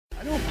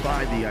I don't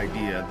buy the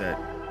idea that,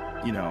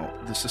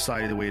 the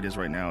society the way it is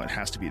right now, it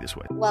has to be this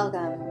way.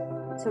 Welcome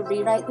to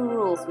Rewrite the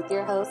Rules with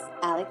your host,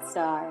 Alex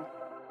Starr.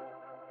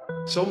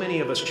 So many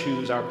of us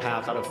choose our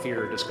path out of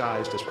fear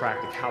disguised as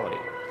practicality.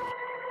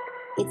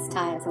 It's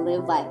time to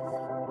live life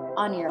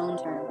on your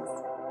own terms.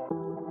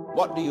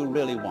 What do you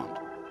really want?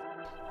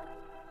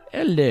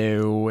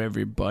 Hello,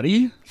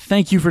 everybody.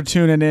 Thank you for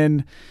tuning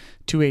in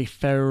to a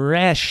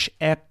fresh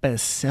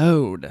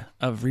episode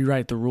of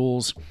Rewrite the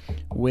Rules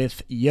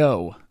with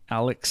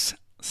Alex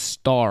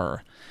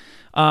Starr.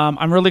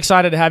 I'm really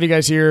excited to have you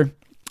guys here.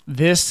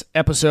 This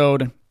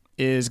episode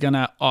is going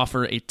to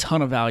offer a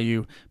ton of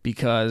value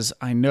because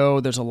I know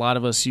there's a lot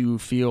of us who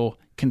feel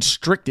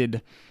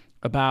constricted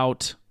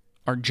about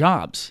our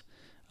jobs,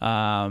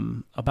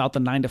 about the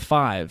 9 to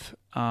 5.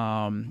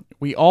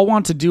 We all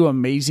want to do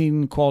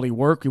amazing quality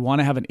work. We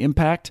want to have an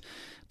impact.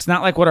 It's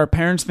not like what our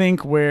parents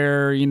think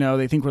where,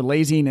 they think we're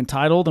lazy and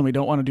entitled and we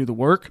don't want to do the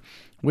work.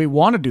 We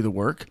want to do the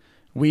work.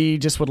 We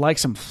just would like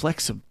some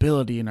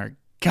flexibility in our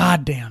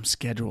goddamn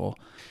schedule.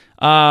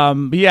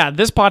 But yeah,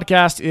 this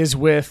podcast is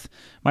with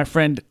my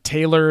friend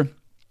Taylor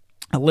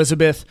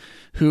Elizabeth,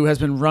 who has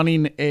been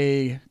running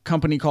a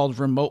company called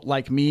Remote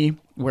Like Me,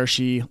 where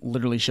she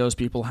literally shows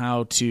people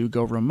how to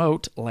go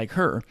remote like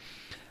her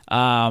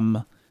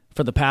for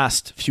the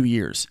past few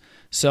years.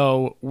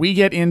 So we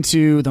get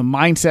into the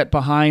mindset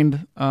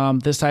behind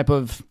this type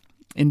of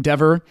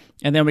endeavor,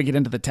 and then we get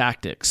into the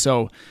tactics.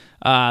 So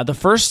the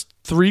first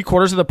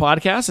 3/4 of the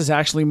podcast is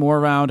actually more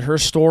around her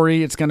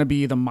story. It's going to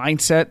be the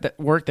mindset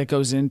work that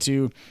goes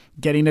into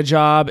getting a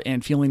job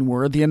and feeling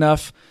worthy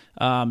enough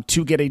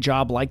to get a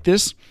job like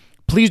this.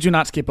 Please do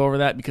not skip over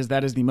that because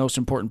that is the most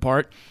important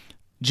part.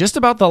 Just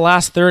about the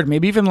last third,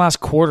 maybe even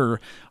last quarter,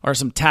 are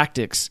some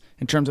tactics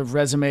in terms of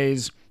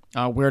resumes,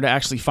 where to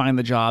actually find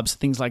the jobs,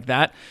 things like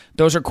that.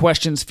 Those are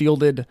questions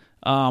fielded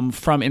from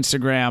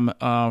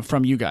Instagram,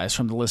 from you guys,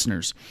 from the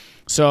listeners.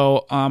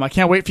 So I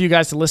can't wait for you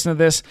guys to listen to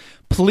this.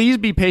 Please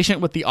be patient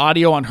with the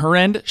audio on her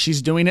end.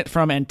 She's doing it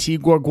from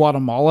Antigua,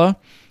 Guatemala.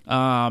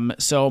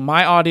 So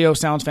my audio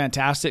sounds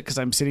fantastic because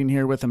I'm sitting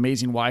here with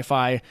amazing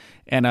Wi-Fi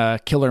and a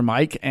killer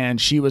mic, and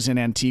she was in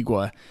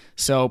Antigua.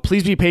 So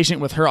please be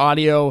patient with her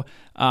audio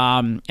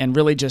and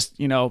really just,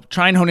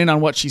 try and hone in on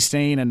what she's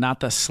saying and not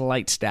the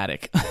slight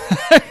static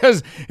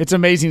because it's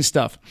amazing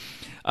stuff.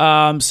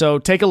 So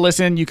take a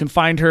listen. You can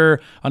find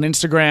her on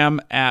Instagram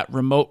at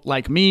Remote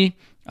Like Me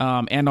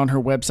and on her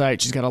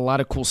website. She's got a lot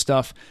of cool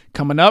stuff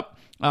coming up,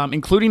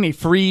 including a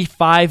free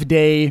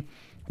 5-day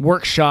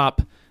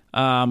workshop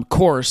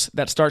course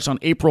that starts on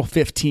April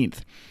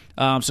 15th.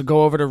 So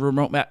go over to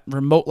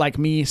Remote Like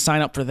Me,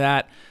 sign up for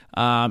that,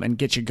 and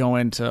get you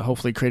going to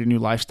hopefully create a new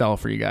lifestyle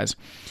for you guys.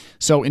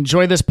 So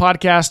enjoy this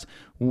podcast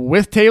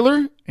with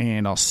Taylor,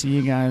 and I'll see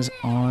you guys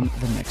on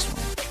the next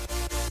one.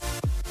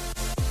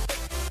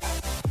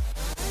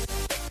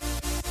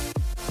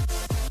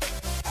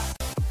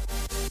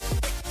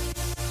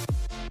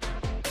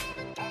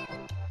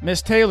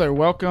 Miss Taylor,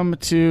 welcome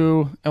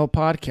to El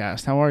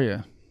Podcast. How are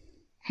you?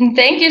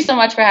 Thank you so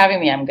much for having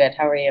me. I'm good.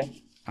 How are you?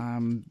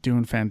 I'm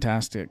doing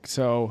fantastic.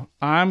 So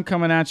I'm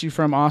coming at you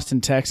from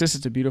Austin, Texas.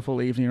 It's a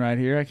beautiful evening right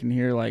here. I can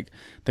hear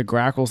the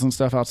grackles and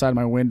stuff outside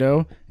my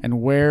window.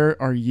 And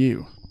where are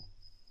you?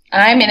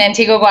 I'm in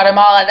Antigua,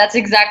 Guatemala. That's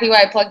exactly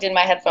why I plugged in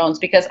my headphones,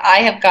 because I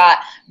have got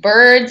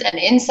birds and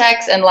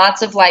insects and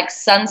lots of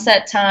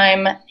sunset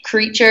time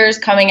creatures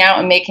coming out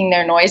and making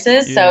their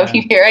noises. Yeah. So if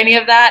you hear any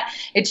of that,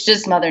 it's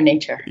just Mother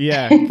Nature.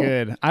 Yeah,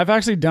 good. I've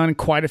actually done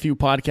quite a few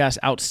podcasts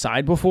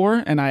outside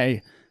before, and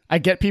I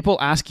get people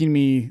asking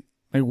me,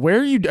 where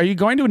are you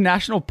going to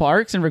national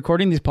parks and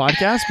recording these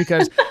podcasts?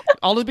 Because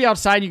I'll just be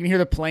outside. You can hear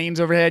the planes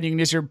overhead. You can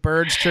just hear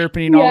birds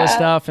chirping and all this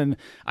stuff. And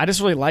I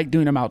just really like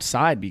doing them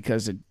outside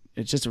because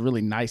it's just a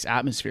really nice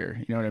atmosphere.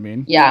 You know what I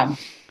mean? Yeah.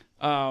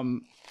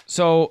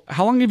 So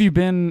how long have you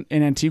been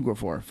in Antigua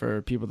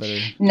for people that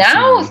are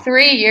now?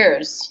 3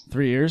 years.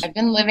 3 years? I've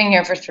been living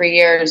here for 3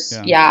 years.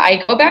 Yeah.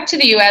 I go back to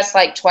the U.S.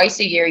 twice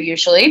a year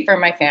usually for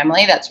my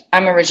family.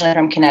 I'm originally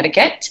from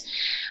Connecticut.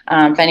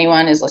 If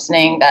anyone is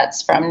listening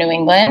that's from New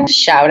England,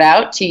 shout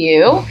out to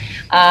you.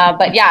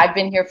 But yeah, I've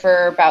been here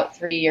for about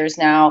 3 years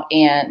now,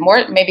 and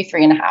more, maybe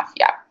 3.5.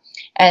 Yeah.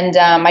 And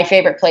my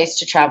favorite place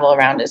to travel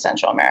around is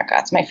Central America.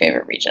 It's my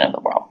favorite region of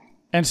the world.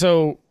 And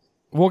so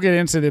we'll get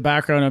into the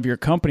background of your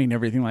company and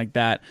everything like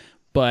that,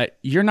 but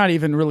you're not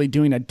even really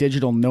doing a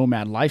digital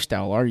nomad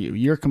lifestyle, are you?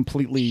 You're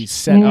completely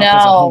set up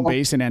as a home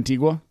base in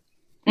Antigua?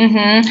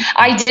 Mm-hmm.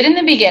 I did in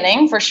the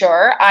beginning, for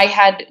sure. I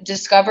had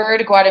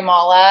discovered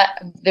Guatemala.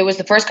 It was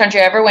the first country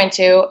I ever went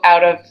to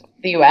out of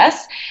the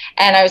U.S.,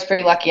 and I was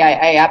pretty lucky.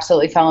 I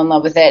absolutely fell in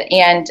love with it.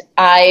 And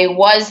I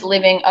was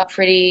living a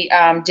pretty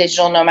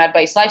digital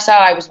nomad-based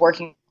lifestyle. I was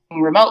working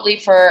remotely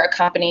for a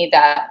company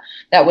that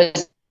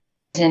was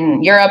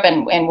in Europe,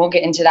 and we'll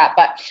get into that.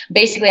 But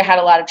basically, I had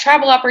a lot of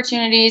travel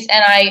opportunities,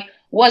 and I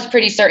was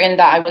pretty certain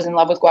that I was in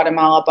love with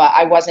Guatemala, but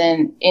I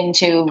wasn't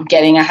into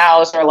getting a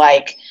house or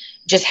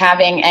just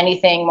having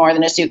anything more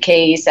than a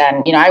suitcase.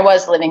 And, I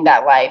was living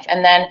that life.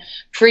 And then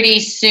pretty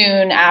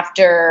soon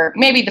after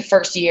maybe the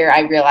first year,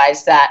 I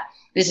realized that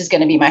this is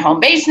going to be my home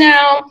base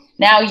now.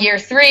 Now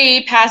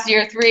past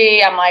year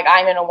three, I'm like,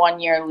 I'm in a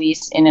 1-year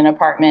lease in an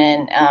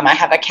apartment. I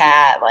have a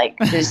cat. Like,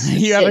 this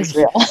is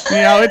real.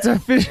 It's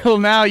official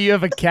now. You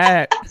have a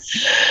cat.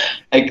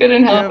 I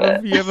couldn't help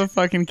it. You have a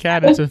fucking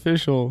cat. It's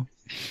official.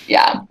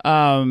 Yeah.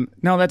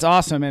 No, that's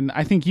awesome. And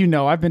I think,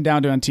 I've been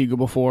down to Antigua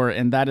before,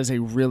 and that is a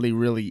really,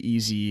 really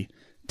easy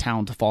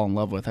town to fall in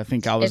love with. I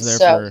think I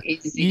was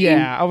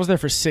I was there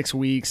for 6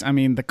 weeks. I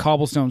mean, the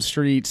cobblestone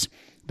streets,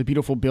 the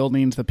beautiful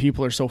buildings, the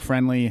people are so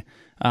friendly.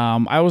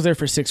 I was there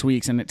for 6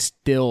 weeks, and it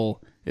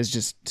still is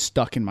just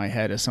stuck in my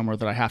head as somewhere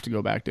that I have to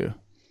go back to.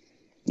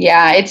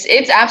 Yeah,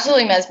 it's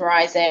absolutely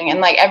mesmerizing.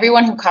 And like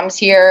everyone who comes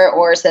here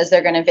or says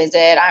they're going to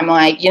visit, I'm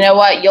like, you know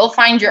what? You'll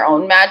find your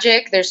own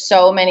magic. There's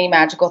so many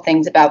magical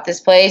things about this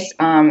place.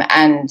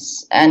 And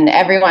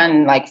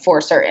everyone like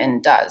for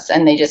certain does.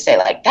 And they just say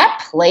like,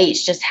 that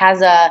place just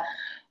has a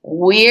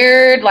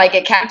weird, like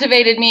it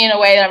captivated me in a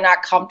way that I'm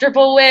not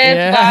comfortable with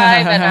vibe.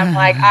 And I'm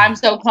like, I'm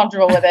so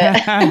comfortable with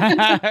it.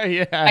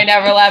 Yeah. I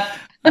never left.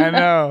 I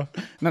know.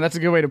 No, that's a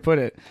good way to put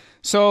it.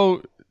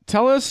 So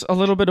tell us a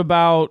little bit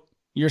about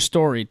your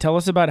story. Tell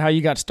us about how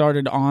you got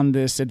started on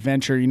this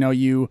adventure.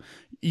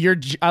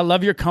 I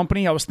love your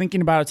company. I was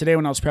thinking about it today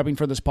when I was prepping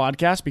for this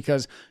podcast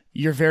because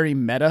you're very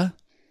meta.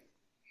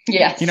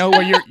 Yes.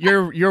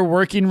 Where you're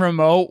working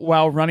remote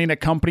while running a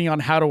company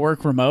on how to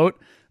work remote.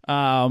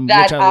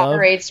 That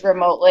operates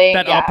remotely.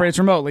 Operates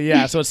remotely.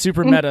 Yeah. So it's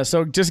super meta.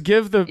 So just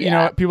give the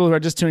people who are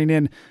just tuning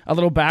in a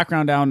little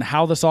background on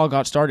how this all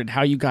got started,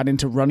 how you got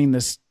into running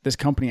this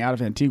company out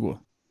of Antigua.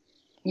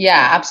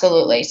 Yeah,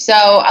 absolutely.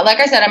 So like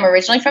I said, I'm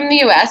originally from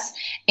the US,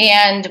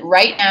 and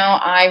right now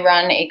I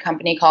run a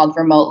company called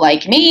Remote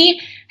Like Me.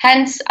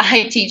 Hence,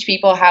 I teach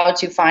people how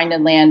to find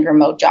and land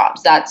remote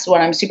jobs. That's what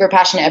I'm super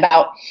passionate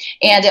about.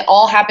 And it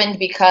all happened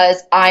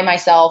because I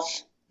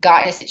myself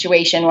got in a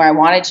situation where I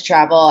wanted to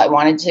travel. I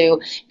wanted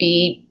to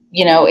be,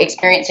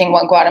 experiencing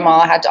what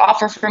Guatemala had to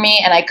offer for me,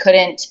 and I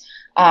couldn't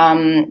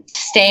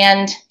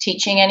stand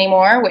teaching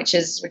anymore, which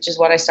is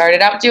what I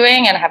started out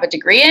doing and I have a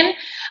degree in.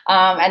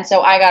 And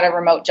so I got a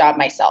remote job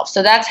myself.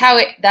 So that's how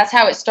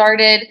it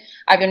started.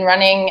 I've been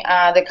running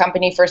the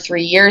company for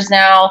 3 years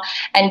now.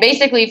 And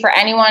basically for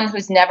anyone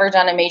who's never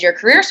done a major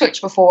career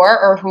switch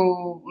before, or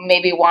who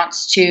maybe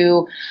wants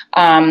to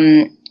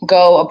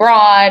go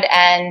abroad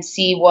and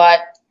see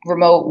what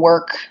remote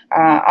work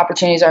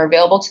opportunities are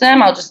available to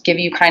them, I'll just give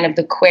you kind of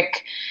the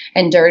quick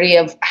and dirty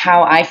of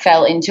how I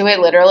fell into it,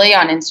 literally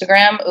on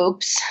Instagram.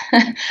 Oops.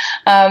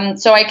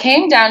 So I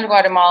came down to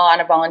Guatemala on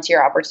a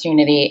volunteer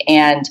opportunity,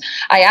 and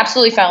I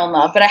absolutely fell in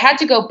love. But I had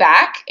to go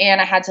back,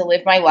 and I had to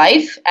live my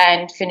life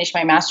and finish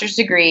my master's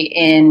degree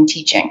in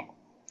teaching.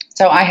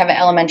 So I have an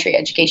elementary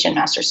education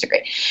master's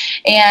degree.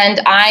 And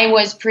I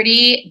was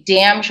pretty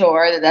damn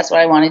sure that that's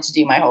what I wanted to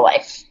do my whole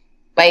life.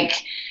 Like,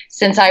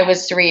 since I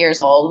was 3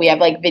 years old, we have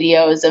like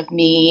videos of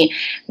me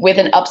with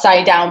an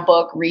upside down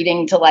book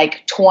reading to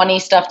like 20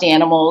 stuffed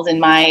animals in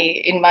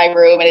my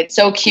room. And it's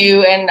so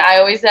cute. And I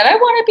always said, I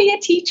want to be a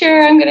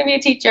teacher. I'm going to be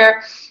a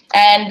teacher.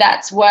 And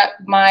that's what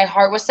my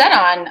heart was set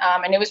on.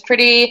 And it was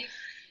pretty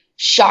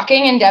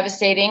shocking and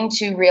devastating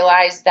to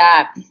realize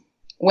that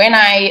when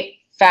I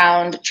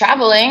found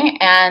traveling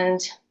and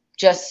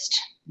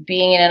just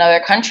being in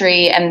another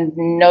country and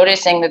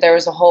noticing that there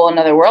was a whole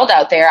another world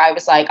out there, I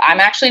was like, I'm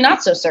actually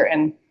not so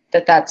certain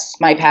that that's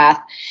my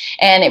path.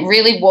 And it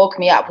really woke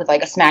me up with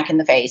like a smack in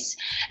the face.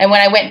 And when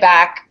I went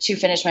back to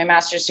finish my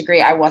master's degree,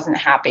 I wasn't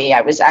happy.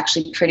 I was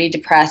actually pretty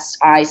depressed.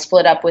 I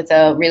split up with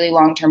a really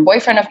long-term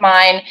boyfriend of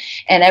mine,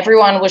 and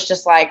everyone was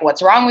just like,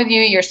 what's wrong with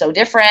you? You're so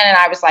different. And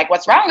I was like,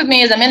 what's wrong with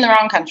me is I'm in the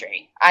wrong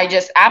country. I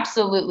just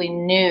absolutely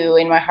knew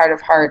in my heart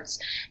of hearts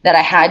that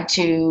I had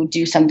to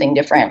do something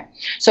different.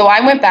 So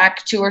I went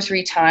back 2 or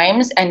 3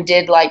 times and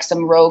did like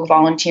some rogue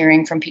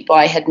volunteering from people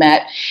I had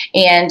met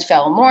and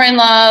fell more in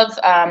love.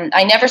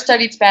 I never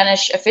studied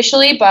Spanish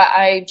officially, but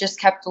I just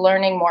kept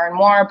learning more and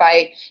more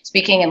by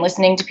speaking and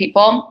listening to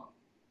people.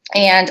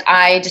 And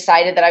I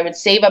decided that I would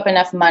save up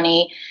enough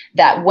money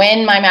that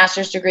when my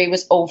master's degree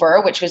was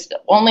over, which was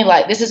only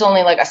like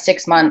a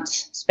 6-month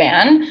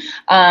span,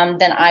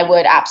 then I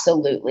would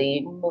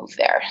absolutely move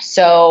there.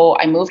 So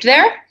I moved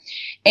there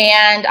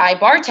and I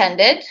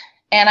bartended.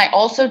 And I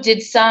also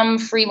did some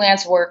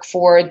freelance work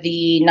for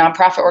the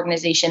nonprofit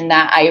organization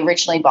that I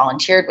originally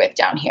volunteered with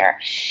down here.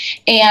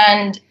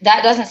 And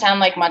that doesn't sound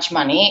like much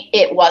money.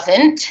 It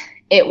wasn't.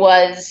 It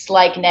was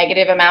like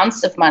negative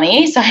amounts of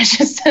money. So I was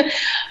just,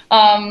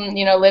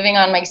 living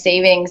on my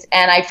savings.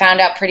 And I found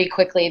out pretty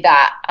quickly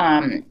that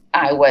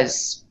I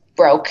was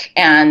broke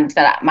and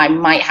that I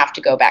might have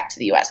to go back to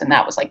the US. And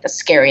that was like the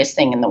scariest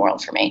thing in the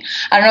world for me.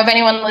 I don't know if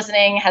anyone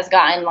listening has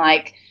gotten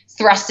like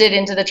thrusted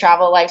into the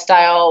travel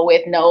lifestyle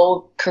with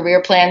no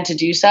career plan to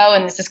do so.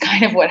 And this is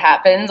kind of what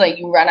happens. Like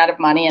you run out of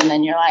money and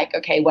then you're like,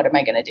 okay, what am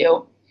I going to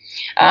do?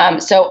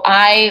 So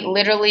I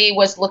literally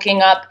was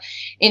looking up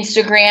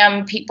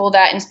Instagram people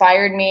that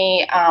inspired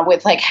me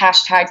with like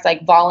hashtags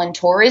like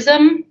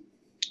voluntourism,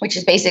 which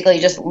is basically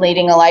just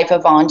leading a life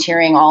of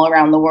volunteering all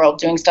around the world,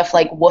 doing stuff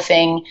like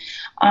woofing.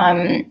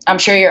 I'm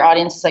sure your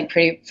audience is like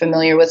pretty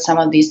familiar with some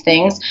of these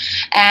things.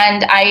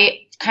 And I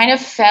kind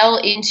of fell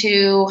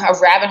into a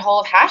rabbit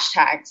hole of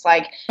hashtags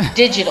like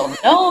digital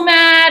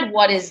nomad.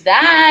 What is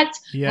that?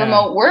 Yeah.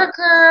 Remote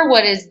worker.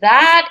 What is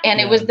that? And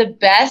it was the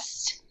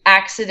best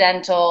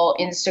accidental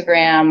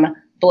Instagram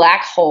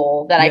black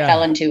hole that I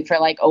fell into for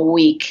like a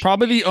week.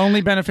 Probably the only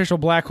beneficial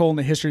black hole in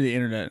the history of the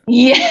internet.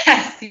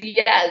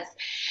 Yes.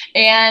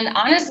 And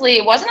honestly,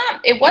 it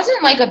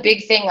wasn't like a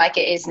big thing like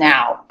it is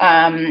now,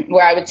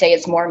 where I would say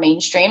it's more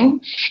mainstream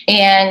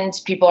and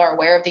people are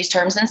aware of these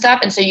terms and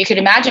stuff. And so you could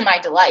imagine my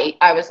delight.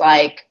 I was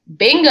like,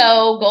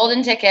 bingo,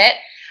 golden ticket.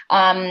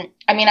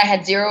 I mean, I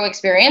had zero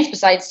experience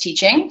besides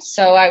teaching.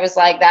 So I was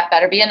like, that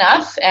better be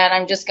enough. And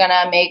I'm just going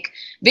to make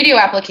video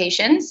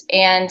applications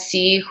and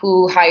see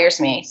who hires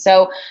me.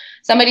 So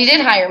somebody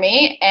did hire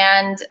me,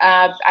 and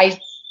I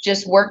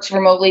just worked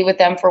remotely with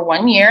them for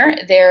 1 year.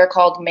 They're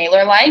called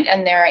MailerLite,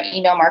 and they're an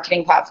email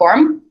marketing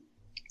platform.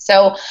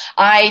 So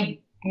I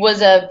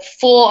was a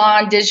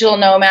full-on digital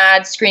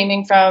nomad,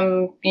 screaming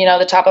from,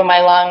 the top of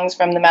my lungs,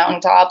 from the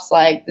mountaintops,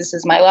 like, this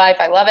is my life.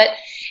 I love it.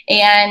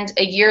 And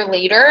a year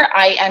later,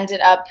 I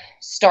ended up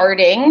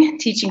starting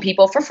teaching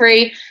people for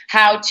free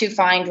how to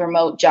find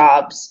remote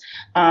jobs.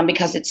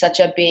 Because it's such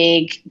a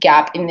big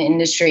gap in the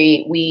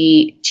industry.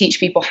 We teach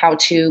people how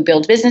to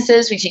build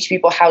businesses. We teach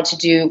people how to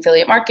do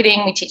affiliate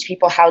marketing. We teach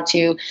people how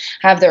to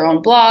have their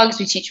own blogs.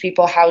 We teach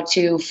people how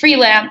to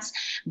freelance.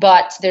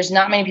 But there's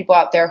not many people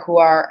out there who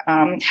are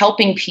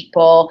helping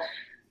people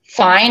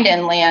find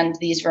and land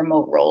these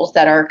remote roles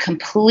that are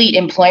complete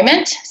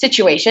employment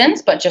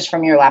situations, but just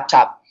from your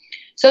laptop.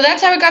 So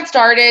that's how it got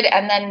started.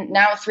 And then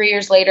now 3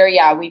 years later,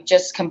 we've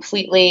just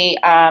completely,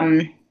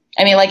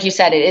 like you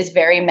said, it is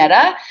very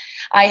meta.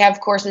 I have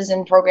courses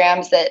and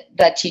programs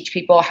that teach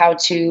people how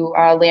to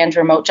land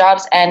remote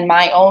jobs, and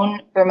my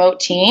own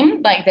remote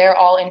team, like, they're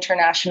all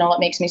international. It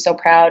makes me so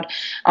proud.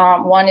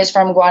 One is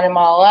from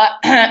Guatemala,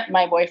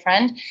 my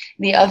boyfriend.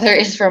 The other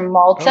is from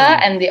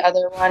Malta, and the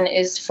other one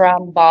is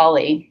from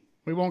Bali.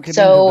 We won't get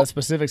into the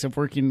specifics of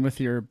working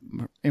with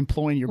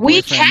employing your boyfriend.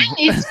 We can.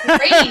 It's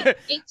great.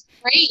 It's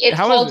great. It's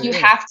called you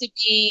have to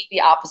be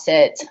the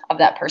opposite of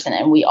that person,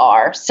 and we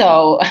are.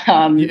 So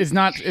it's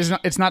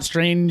not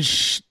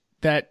strange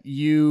that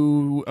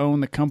you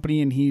own the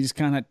company and he's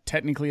kind of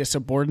technically a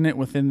subordinate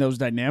within those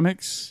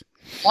dynamics?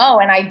 No,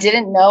 and I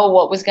didn't know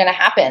what was going to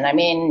happen. I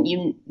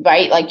mean,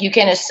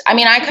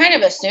 I kind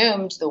of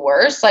assumed the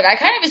worst. Like, I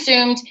kind of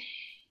assumed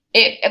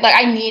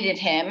I needed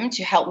him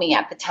to help me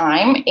at the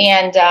time.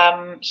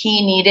 And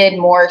he needed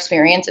more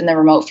experience in the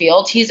remote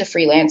field. He's a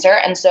freelancer.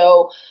 And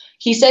so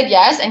he said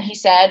yes. And he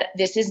said,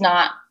 this is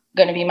not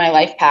going to be my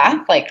life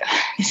path. Like,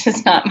 this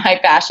is not my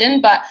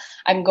passion, but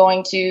I'm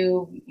going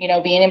to,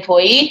 be an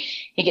employee.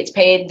 He gets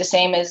paid the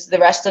same as the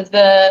rest of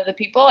the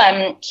people.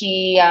 And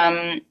he,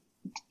 I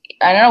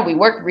don't know, we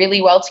work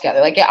really well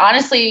together. Like, it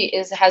honestly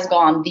has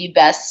gone the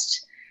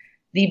best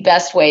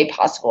way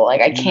possible.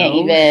 Like, I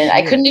couldn't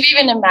have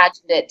even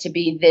imagined it to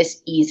be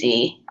this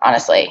easy,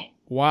 honestly.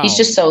 Wow. He's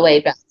just so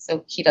laid back,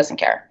 so he doesn't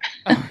care.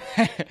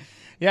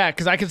 Yeah,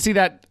 because I could see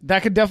that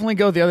could definitely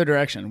go the other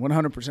direction,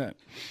 100%.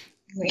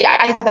 Yeah,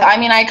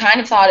 I kind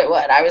of thought it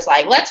would. I was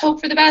like, let's hope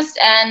for the best.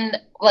 And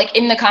like,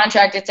 in the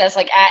contract, it says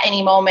like, at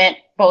any moment,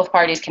 both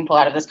parties can pull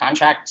out of this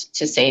contract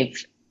to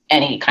save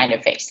any kind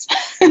of face.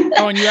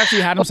 Oh, and you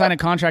actually had him sign a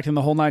contract in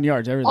the whole 9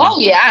 yards, everything. Oh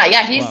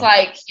yeah. He's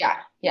like, yeah.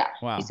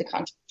 Wow. He's a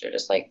contractor,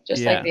 just like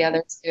the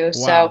other two.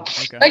 Wow. So,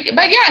 okay.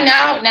 but yeah,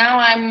 now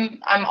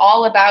I'm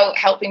all about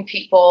helping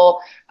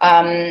people,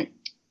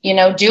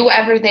 do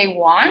whatever they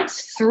want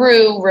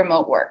through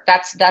remote work.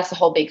 That's the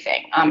whole big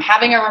thing.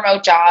 Having a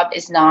remote job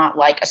is not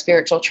like a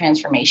spiritual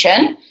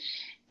transformation.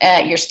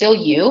 You're still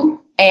you.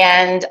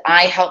 And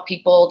I help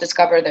people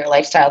discover their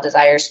lifestyle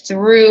desires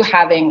through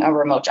having a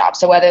remote job.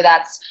 So whether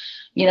that's,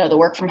 the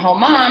work from home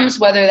moms,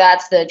 whether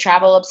that's the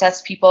travel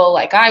obsessed people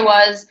like I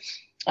was,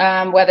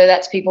 whether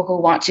that's people who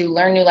want to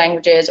learn new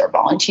languages or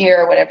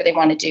volunteer or whatever they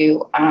want to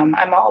do,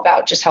 I'm all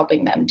about just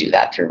helping them do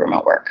that through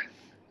remote work.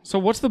 So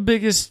what's the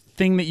biggest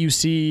thing that you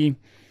see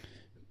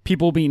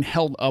people being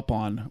held up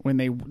on when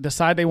they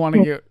decide they want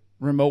to get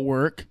remote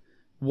work?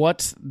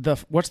 What's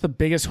the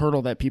biggest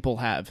hurdle that people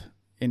have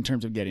in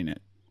terms of getting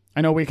it? I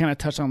know we kind of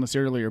touched on this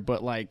earlier,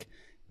 but like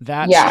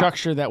that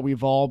structure that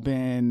we've all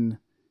been,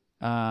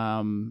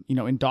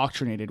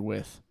 indoctrinated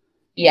with.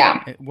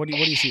 Yeah. What do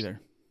you see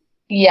there?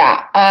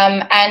 Yeah.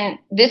 And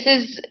this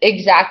is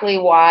exactly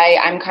why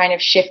I'm kind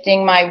of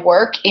shifting my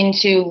work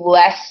into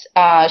less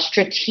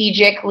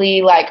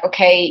strategically like,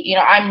 okay,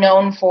 I'm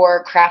known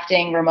for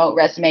crafting remote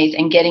resumes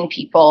and getting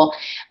people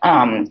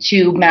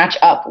to match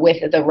up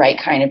with the right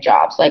kind of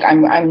jobs. Like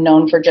I'm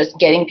known for just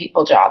getting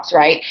people jobs,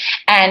 right?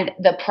 And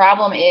the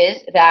problem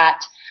is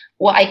that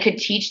what I could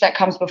teach that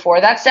comes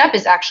before that step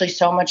is actually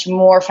so much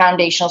more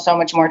foundational, so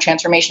much more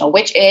transformational,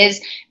 which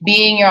is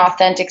being your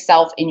authentic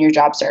self in your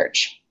job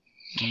search,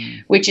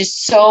 which is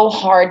so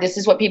hard. This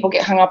is what people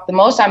get hung up the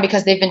most on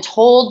because they've been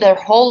told their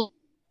whole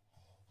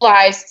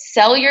lives,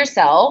 sell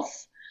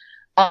yourself,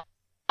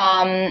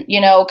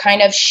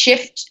 kind of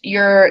shift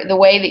the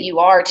way that you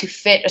are to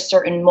fit a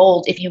certain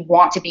mold if you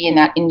want to be in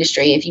that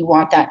industry, if you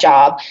want that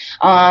job.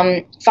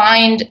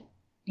 Find,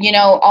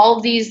 all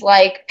of these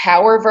like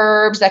power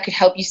verbs that could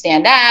help you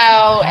stand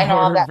out and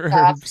all that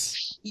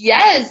stuff.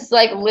 Yes,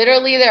 like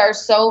literally there are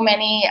so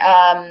many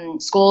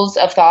schools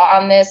of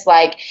thought on this.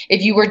 Like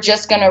if you were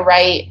just going to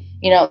write,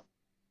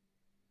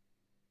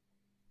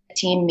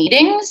 team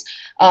meetings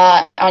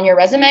on your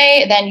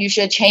resume, then you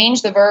should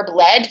change the verb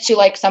led to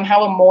like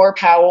somehow a more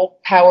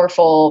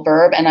powerful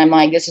verb. And I'm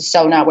like, this is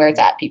so not where it's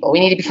at, people. We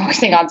need to be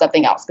focusing on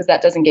something else because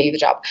that doesn't get you the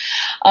job.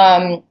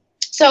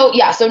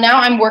 So now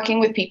I'm working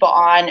with people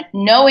on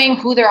knowing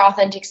who their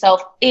authentic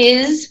self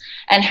is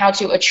and how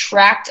to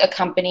attract a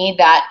company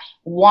that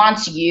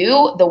wants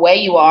you the way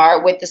you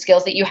are with the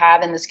skills that you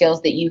have and the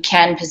skills that you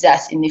can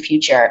possess in the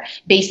future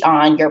based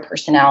on your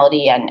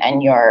personality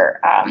and your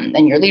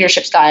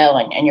leadership style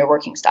and your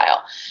working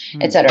style,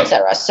 et cetera, et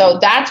cetera. So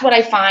that's what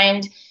I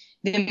find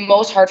the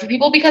most hard for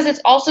people because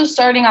it's also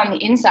starting on the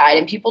inside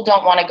and people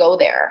don't want to go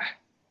there.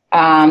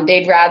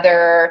 They'd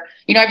rather,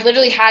 I've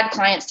literally had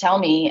clients tell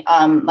me,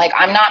 I'm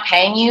not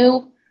paying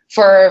you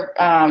for,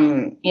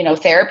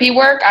 therapy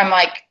work. I'm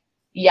like,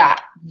 yeah,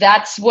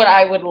 that's what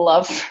I would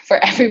love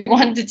for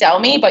everyone to tell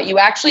me, but you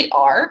actually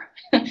are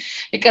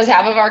because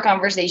half of our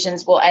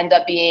conversations will end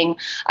up being,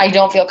 I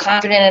don't feel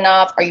confident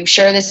enough. Are you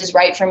sure this is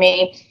right for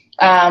me?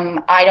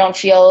 I don't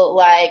feel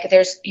like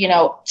there's,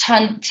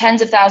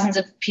 tens of thousands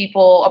of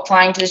people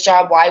applying to this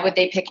job. Why would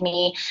they pick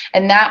me?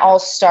 And that all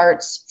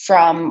starts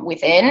from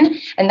within.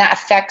 And that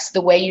affects the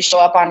way you show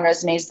up on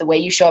resumes, the way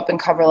you show up in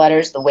cover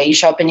letters, the way you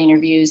show up in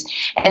interviews.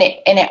 And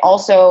it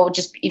also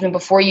just even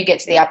before you get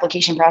to the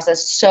application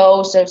process,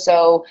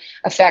 so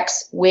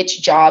affects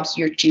which jobs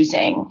you're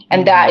choosing.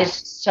 And that is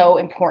so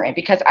important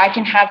because I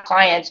can have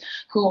clients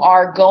who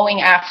are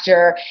going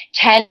after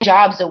 10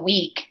 jobs a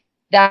week.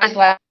 That is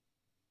like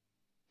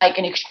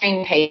an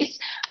extreme pace.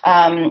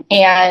 And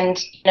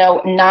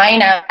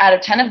 9 out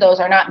of 10 of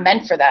those are not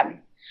meant for them.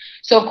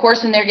 So of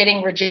course, when they're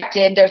getting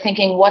rejected, they're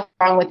thinking, what's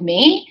wrong with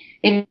me?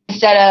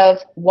 Instead of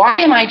why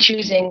am I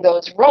choosing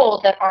those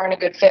roles that aren't a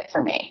good fit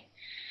for me?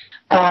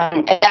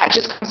 And that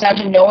just comes down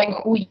to knowing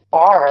who you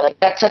are. Like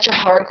that's such a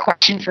hard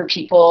question for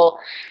people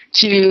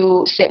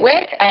to sit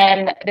with.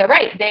 And they're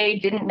right. They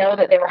didn't know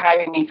that they were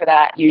hiring me for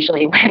that.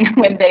 Usually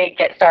when they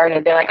get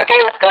started, they're like,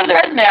 okay, let's go to the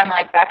resume. I'm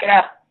like, back it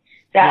up,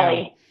 Sally.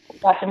 Yeah.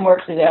 Got some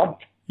work to do.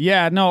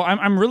 Yeah, no,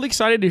 I'm really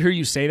excited to hear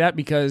you say that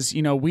because,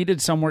 we did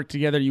some work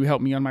together. You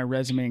helped me on my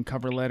resume and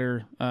cover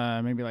letter,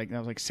 maybe that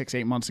was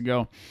 6-8 months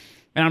ago.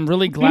 And I'm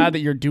really glad that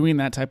you're doing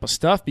that type of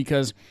stuff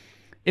because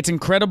it's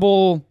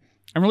incredible.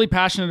 I'm really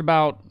passionate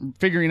about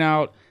figuring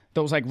out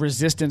those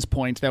resistance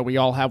points that we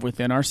all have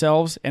within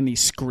ourselves and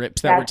these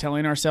scripts that we're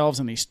telling ourselves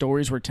and these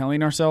stories we're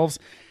telling ourselves.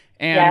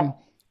 And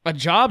a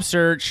job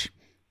search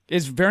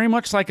is very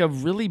much like a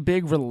really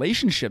big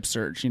relationship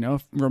search,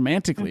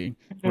 romantically,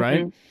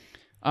 right?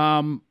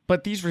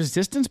 But these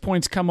resistance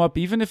points come up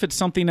even if it's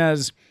something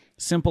as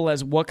simple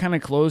as what kind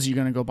of clothes are you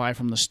going to go buy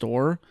from the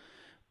store?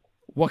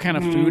 What kind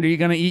of food are you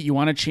going to eat? You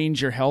want to change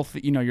your health,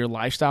 your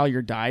lifestyle,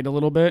 your diet a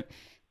little bit.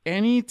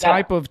 Any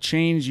type of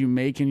change you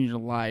make in your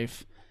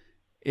life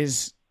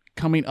is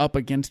coming up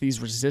against these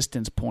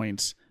resistance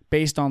points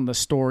based on the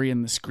story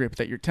and the script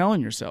that you're telling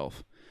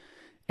yourself.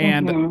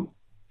 And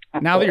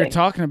now that you're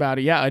talking about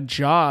it, a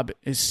job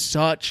is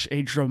such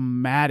a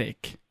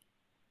dramatic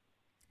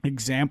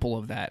example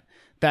of that.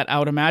 That I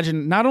would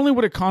imagine not only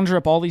would it conjure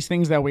up all these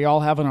things that we all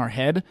have in our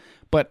head,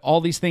 but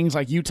all these things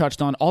like you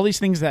touched on, all these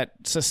things that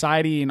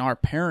society and our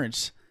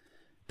parents,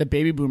 the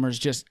baby boomers,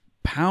 just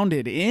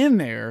pounded in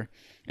there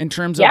in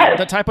terms of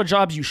the type of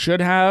jobs you should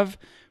have,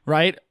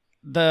 right?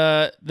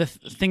 The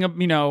thing of,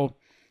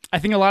 I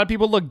think a lot of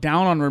people look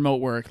down on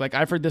remote work. Like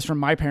I've heard this from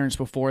my parents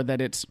before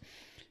that it's,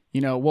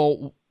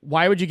 well,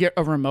 why would you get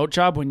a remote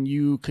job when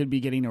you could be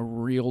getting a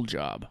real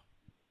job?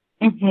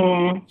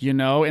 And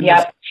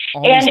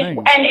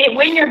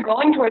when you're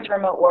going towards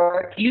remote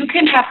work, you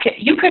could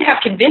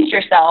have convinced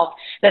yourself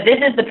that this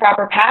is the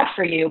proper path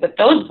for you, but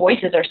those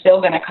voices are still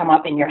going to come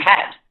up in your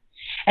head.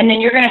 And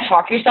then you're going to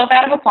talk yourself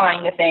out of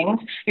applying to things.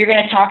 You're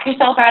going to talk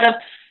yourself out of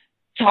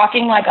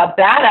talking like a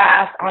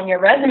badass on your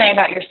resume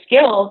about your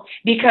skills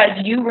because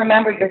you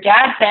remember your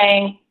dad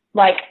saying,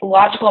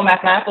 logical and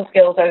mathematical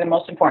skills are the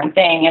most important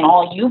thing, and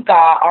all you've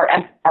got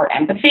are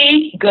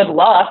empathy. Good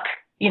luck.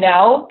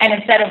 And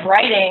instead of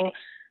writing,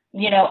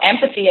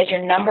 empathy as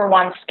your number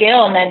one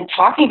skill and then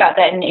talking about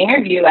that in an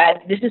interview as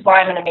this is why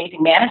I'm an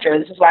amazing manager,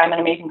 this is why I'm an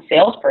amazing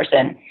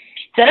salesperson.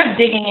 Instead of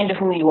digging into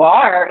who you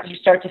are, you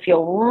start to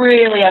feel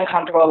really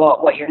uncomfortable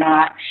about what you're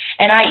not.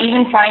 And I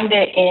even find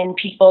it in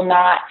people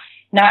not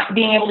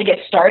being able to get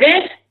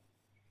started,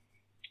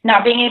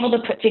 not being able to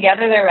put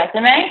together their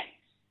resume.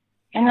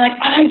 And they're like,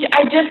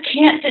 I just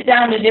can't sit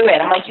down to do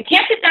it. I'm like, you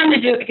can't sit down to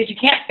do it because you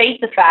can't face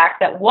the fact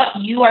that what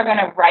you are going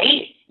to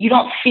write, you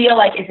don't feel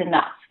like is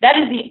enough. That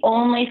is the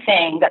only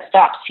thing that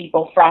stops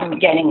people from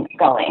getting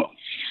going.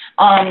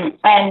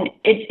 And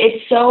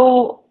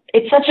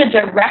it's such a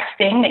direct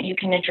thing that you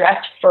can address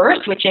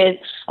first, which is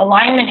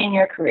alignment in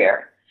your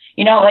career.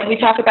 You know, like we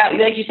talk about,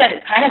 like you said,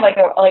 it's kind of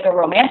like a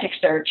romantic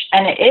search,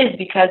 and it is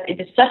because it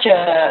is such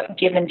a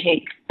give and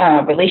take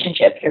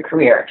relationship, your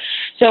career.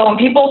 So when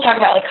people talk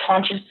about like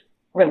conscious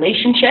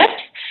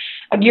relationships,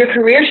 your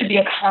career should be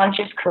a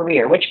conscious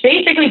career, which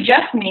basically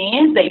just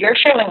means that you're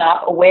showing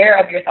up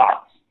aware of your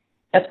thoughts.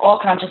 That's all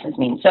consciousness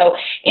means. So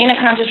in a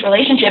conscious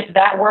relationship,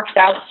 that works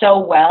out so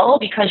well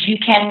because you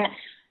can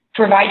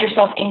provide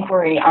yourself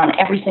inquiry on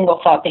every single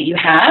thought that you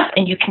have,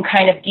 and you can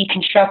kind of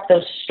deconstruct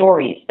those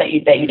stories that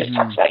you just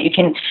talked about. You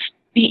can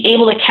be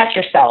able to catch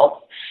yourself.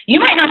 You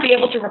might not be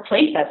able to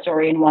replace that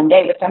story in one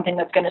day with something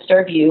that's going to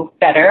serve you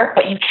better,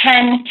 but you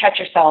can catch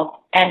yourself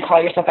and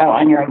call yourself out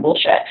on your own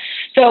bullshit.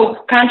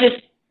 So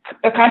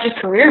a conscious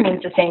career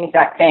means the same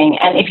exact thing.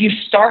 And if you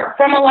start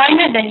from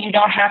alignment, then you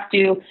don't have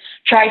to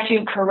try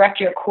to correct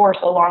your course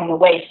along the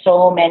way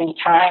so many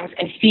times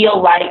and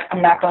feel like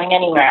I'm not going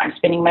anywhere. I'm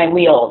spinning my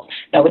wheels.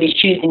 Nobody's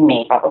choosing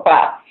me, blah, blah,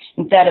 blah.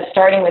 Instead of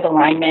starting with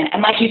alignment.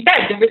 And like you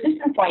said, the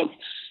resistance points.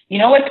 You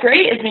know what's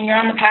great is when you're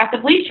on the path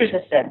of least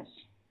resistance,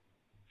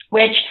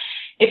 which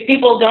if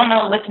people don't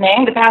know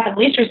listening, the path of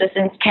least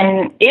resistance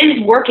is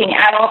working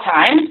at all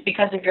times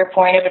because of your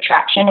point of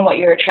attraction and what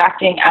you're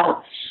attracting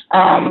out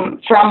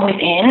from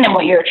within and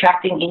what you're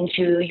attracting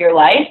into your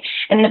life.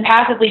 And the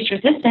path of least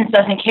resistance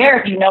doesn't care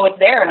if you know it's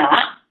there or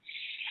not.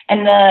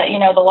 And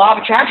the law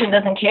of attraction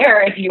doesn't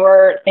care if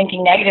you're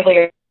thinking negatively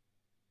or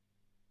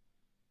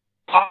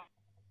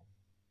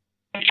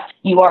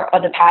you are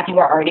the path you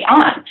are already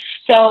on.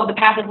 So the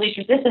path of least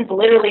resistance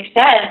literally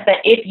says that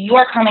if you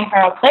are coming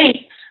from a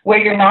place where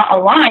you're not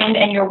aligned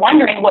and you're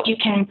wondering what you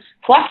can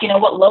pluck,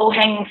 what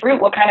low-hanging fruit,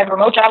 what kind of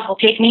remote jobs will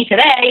take me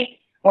today,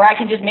 where I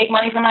can just make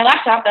money from my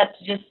laptop, that's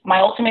just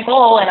my ultimate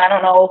goal, and I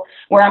don't know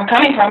where I'm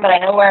coming from, but I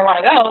know where I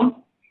want to go,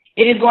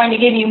 it is going to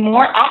give you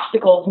more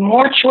obstacles,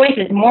 more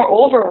choices, more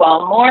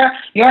overwhelm, more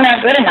you're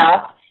not good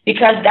enough,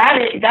 because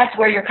that's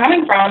where you're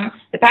coming from.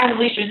 The path of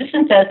least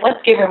resistance says,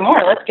 let's give her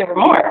more, let's give her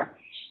more.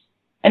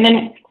 And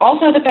then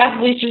also the path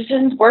of least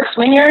resistance works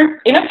when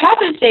you're in a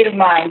positive state of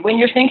mind, when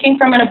you're thinking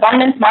from an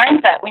abundance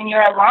mindset, when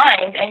you're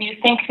aligned and you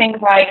think things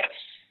like,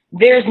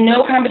 there's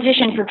no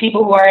competition for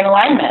people who are in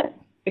alignment,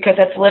 because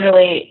that's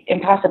literally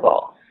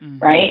impossible,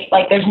 right?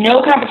 Like there's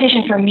no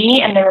competition for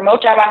me and the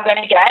remote job I'm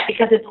going to get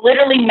because it's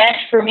literally meant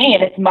for me,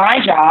 and it's my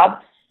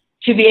job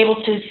to be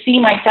able to see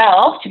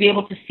myself, to be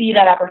able to see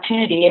that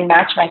opportunity and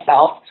match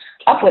myself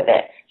up with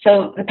it.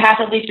 So the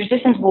path of least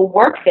resistance will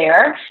work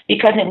there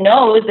because it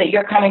knows that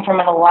you're coming from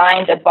an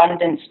aligned,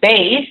 abundant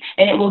space,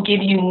 and it will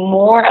give you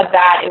more of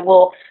that. It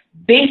will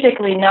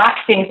basically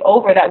knock things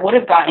over that would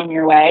have gotten in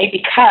your way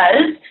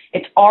because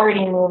it's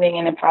already moving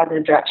in a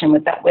positive direction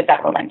with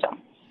that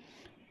momentum.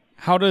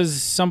 How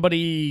does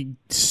somebody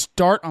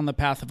start on the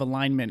path of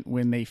alignment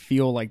when they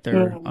feel like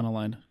they're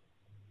unaligned?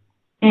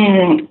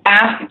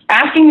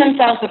 Asking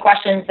themselves the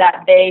questions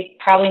that they've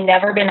probably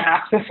never been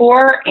asked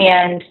before,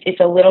 and it's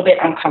a little bit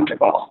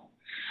uncomfortable.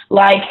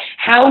 Like,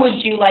 how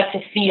would you like to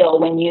feel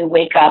when you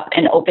wake up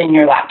and open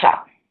your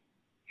laptop?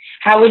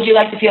 How would you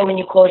like to feel when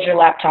you close your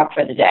laptop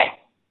for the day?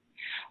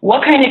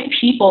 What kind of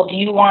people do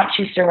you want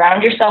to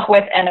surround yourself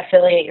with and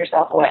affiliate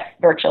yourself with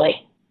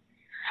virtually?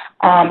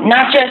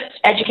 Not just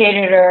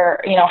educated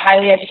or,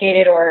 highly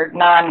educated or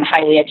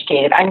non-highly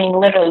educated. I mean,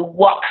 literally,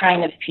 what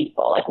kind of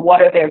people? Like,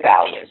 what are their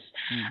values?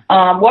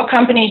 What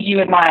companies do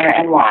you admire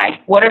and why?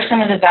 What are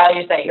some of the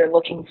values that you're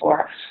looking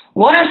for?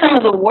 What are some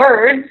of the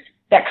words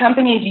that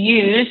companies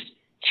use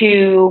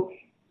to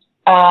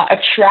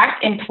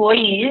attract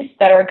employees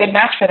that are a good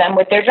match for them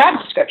with their job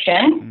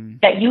description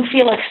that you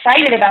feel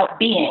excited about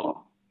being?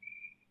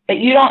 That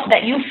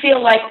you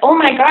feel like, oh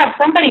my God,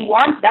 somebody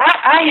wants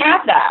that? I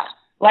have that.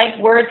 Like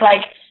words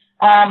like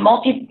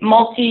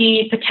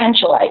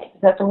multi-potentialite.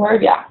 Is that the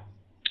word? Yeah.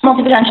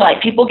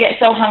 Multi-potentialite. People get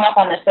so hung up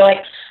on this. They're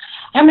like,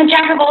 I'm a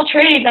jack of all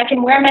trades. I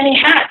can wear many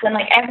hats. And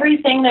like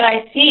everything that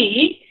I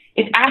see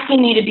is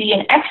asking me to be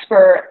an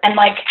expert and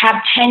like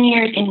have 10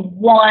 years in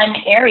one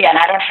area. And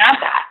I don't have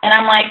that. And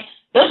I'm like,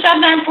 those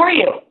jobs aren't for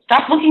you.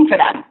 Stop looking for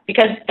them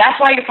because that's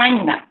why you're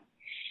finding them.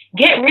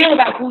 Get real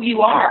about who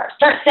you are.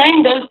 Start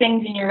saying those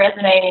things in your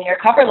resume and your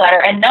cover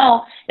letter and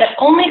know that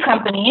only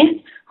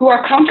companies who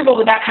are comfortable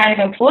with that kind of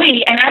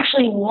employee and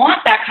actually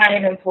want that kind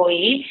of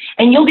employee,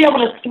 and you'll be able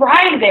to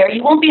thrive there.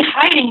 You won't be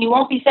hiding. You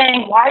won't be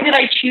saying, why did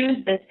I choose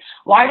this?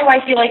 Why do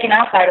I feel like an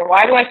outsider?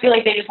 Why do I feel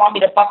like they just want me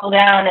to buckle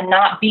down and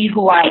not be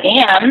who I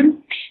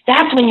am?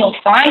 That's when you'll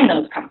find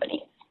those companies.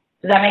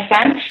 Does that make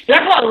sense? So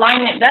that's what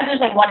alignment, that's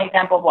just like one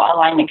example of what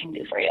alignment can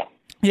do for you.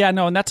 Yeah,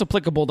 no, and that's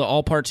applicable to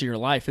all parts of your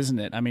life, isn't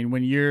it? I mean,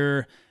 when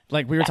you're,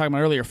 like we were talking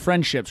about earlier,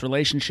 friendships,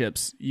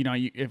 relationships,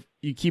 if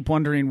you keep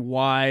wondering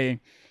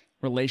why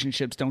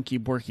relationships don't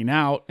keep working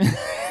out,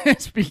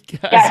 It's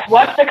because Yes,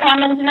 what's the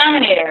common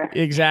denominator?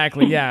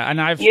 exactly, yeah, and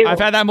I've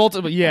had that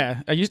multiple.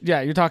 Yeah,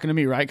 you're talking to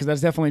me, right? Because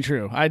that's definitely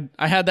true.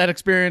 I had that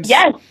experience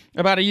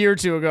about a year or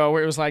two ago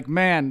where it was like,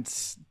 man,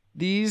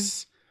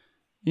 these,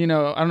 I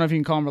don't know if you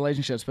can call them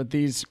relationships, but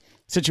these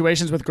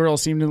situations with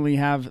girls seemingly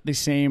have the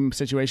same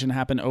situation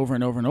happen over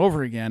and over and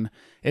over again.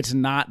 It's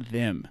not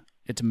them,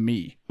 it's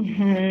me.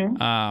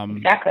 Mm-hmm.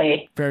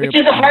 Exactly, which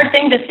is a hard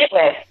thing to sit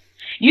with.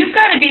 You've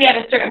got to be at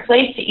a certain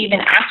place to even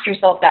ask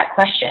yourself that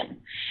question.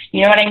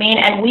 You know what I mean?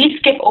 And we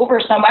skip over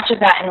so much of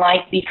that in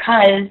life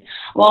because,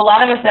 well, a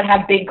lot of us that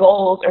have big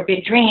goals or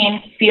big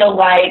dreams feel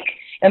like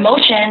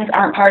emotions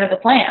aren't part of the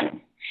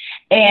plan.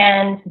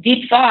 And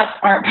deep thoughts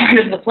aren't part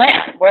of the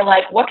plan. We're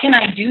like, what can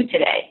I do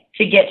today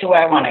to get to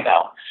where I want to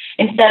go?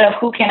 Instead of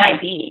who can I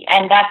be?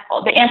 And that's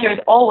the answer is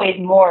always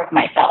more of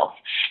myself.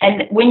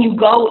 And when you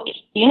go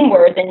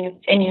inward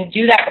and you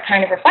do that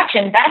kind of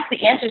reflection, that's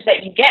the answers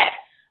that you get.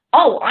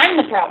 Oh, I'm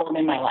the problem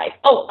in my life.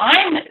 Oh,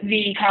 I'm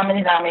the common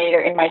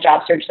denominator in my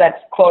job search that's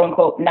quote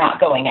unquote not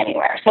going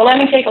anywhere. So let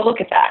me take a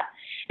look at that.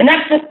 And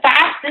that's the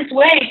fastest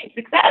way to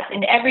success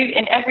in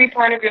every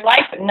part of your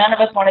life. But none of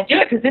us want to do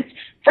it because it's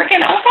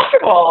freaking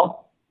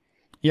uncomfortable.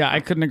 Yeah, I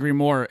couldn't agree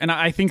more. And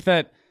I think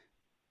that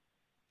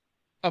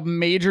a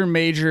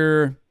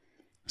major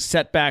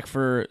setback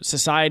for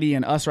society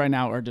and us right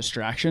now are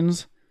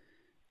distractions.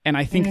 And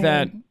I think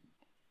that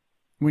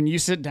when you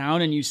sit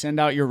down and you send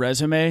out your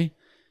resume,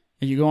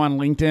 and you go on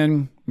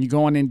LinkedIn, you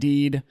go on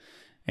Indeed,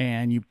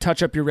 and you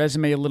touch up your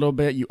resume a little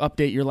bit, you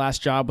update your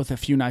last job with a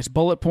few nice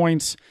bullet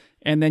points,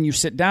 and then you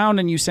sit down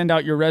and you send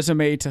out your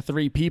resume to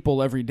 3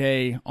 people every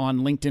day on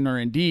LinkedIn or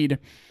Indeed,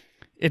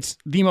 it's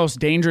the most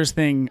dangerous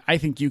thing I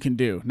think you can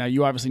do. Now,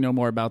 you obviously know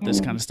more about this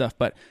kind of stuff,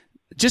 but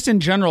just in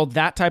general,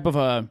 that type of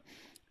a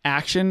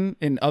action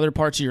in other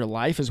parts of your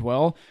life as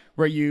well,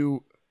 where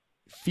you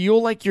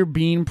feel like you're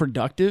being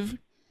productive,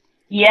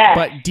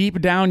 but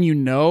deep down you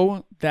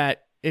know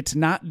that it's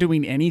not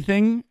doing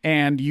anything,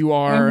 and you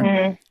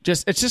are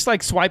it's just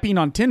like swiping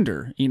on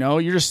Tinder,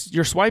 you're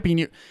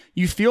swiping,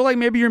 you feel like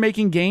maybe you're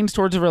making gains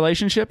towards a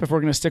relationship, if we're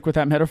going to stick with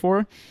that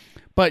metaphor,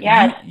 but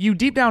you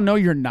deep down know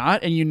you're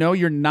not, and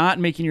you're not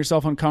making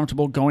yourself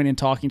uncomfortable going and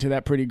talking to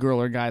that pretty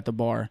girl or guy at the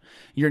bar.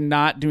 You're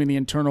not doing the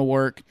internal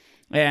work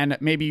and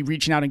maybe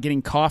reaching out and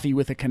getting coffee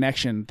with a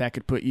connection that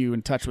could put you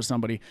in touch with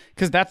somebody,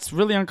 because that's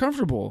really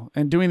uncomfortable,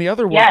 and doing the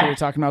other work that you're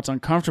talking about is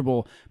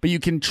uncomfortable, but you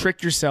can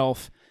trick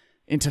yourself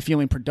into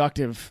feeling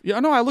productive.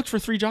 I looked for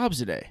 3 jobs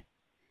today.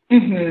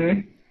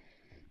 Mm-hmm.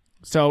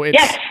 So it's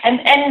and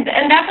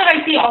that's what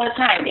I see all the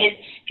time is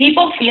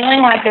people feeling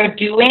like they're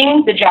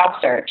doing the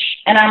job search,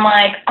 and I'm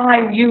like,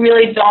 you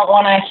really don't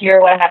want to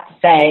hear what I have to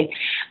say.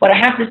 What I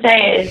have to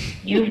say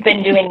is you've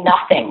been doing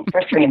nothing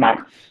for 3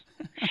 months.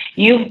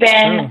 You've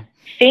been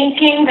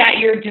thinking that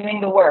you're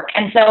doing the work,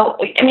 and so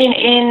I mean,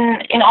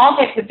 in all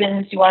types of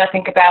business, you want to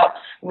think about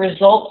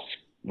result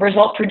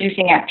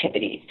producing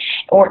activities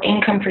or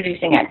income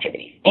producing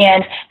activities.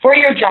 And for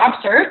your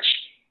job search,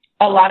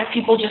 a lot of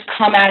people just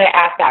come at it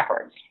ass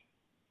backwards.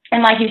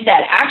 And like you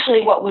said,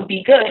 actually what would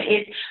be good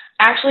is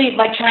actually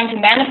like trying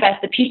to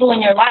manifest the people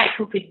in your life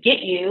who could get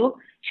you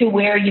to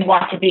where you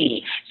want to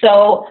be.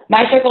 So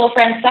my circle of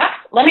friends sucks.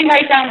 Let me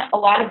write down a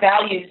lot of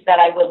values that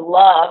I would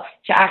love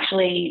to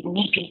actually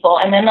meet people.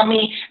 And then let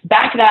me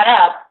back that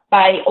up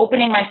by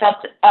opening myself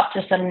up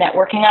to some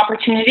networking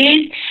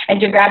opportunities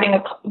and to grabbing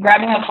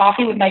a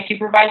coffee with my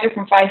supervisor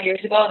from 5 years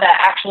ago that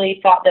actually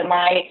thought that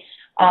my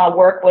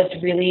work was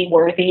really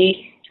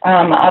worthy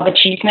of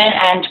achievement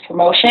and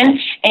promotion,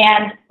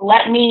 and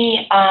let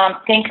me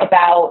think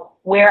about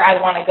where I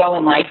want to go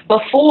in life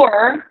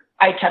before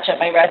I touch up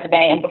my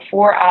resume and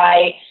before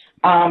I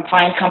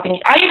find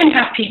companies. I even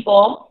have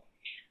people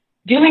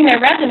doing their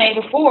resume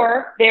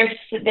before they're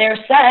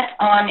set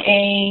on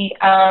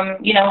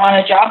on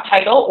a job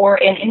title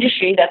or an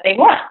industry that they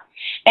want.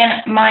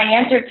 And my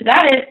answer to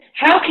that is,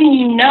 how can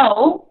you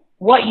know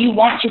what you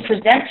want to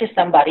present to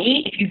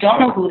somebody if you don't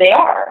know who they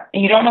are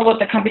and you don't know what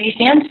the company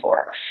stands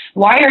for?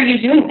 Why are you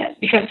doing this?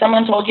 Because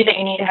someone told you that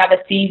you need to have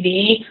a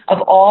CV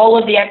of all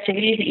of the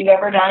activities that you've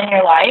ever done in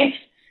your life?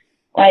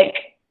 Like,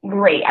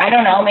 great. I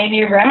don't know. Maybe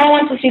your grandma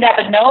wants to see that,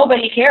 but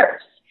nobody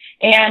cares.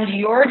 And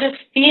you're just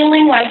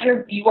feeling like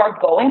you are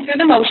going through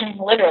the motions,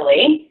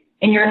 literally,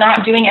 and you're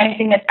not doing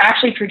anything that's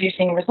actually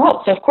producing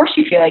results. So of course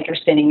you feel like you're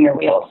spinning your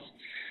wheels.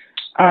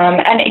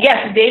 And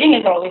yes, dating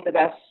is always the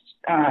best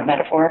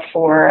metaphor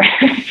for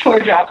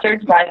job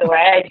search, by the way.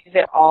 I use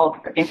it all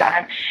the freaking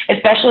time,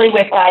 especially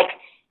with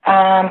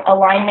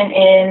alignment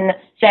in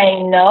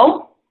saying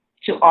no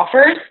to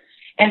offers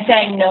and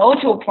saying no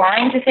to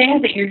applying to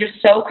things that you're just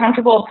so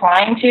comfortable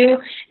applying to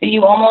that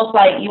you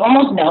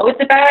almost know it's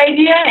a bad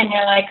idea, and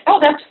you're like, oh,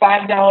 that's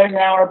 $5 an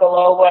hour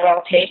below what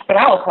I'll take, but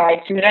I'll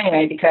apply to it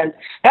anyway because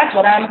that's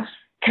what I'm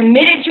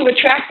committed to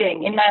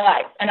attracting in my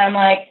life. And I'm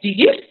like, do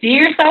you see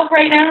yourself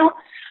right now?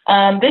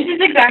 This is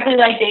exactly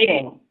like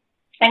dating.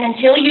 And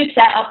until you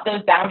set up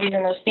those boundaries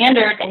and those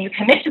standards and you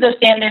commit to those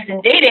standards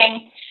in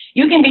dating,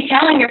 you can be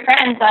telling your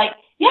friends like,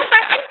 yeah,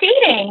 I'm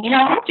dating,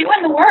 I'm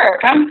doing the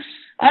work. I'm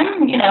I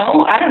don't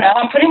know,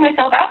 I'm putting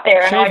myself out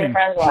there. And all your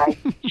friends are like,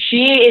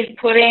 she is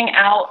putting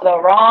out the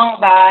wrong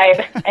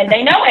vibe, and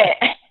they know it.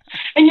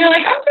 And you're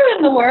like, I'm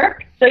doing the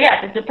work. So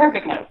yes, it's a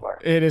perfect metaphor.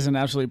 It is an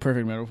absolutely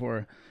perfect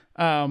metaphor.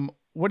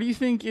 What do you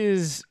think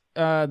is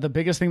the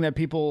biggest thing that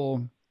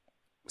people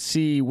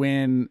see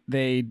when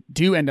they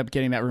do end up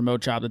getting that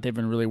remote job that they've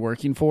been really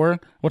working for?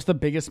 What's the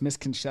biggest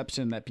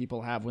misconception that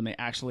people have when they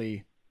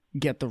actually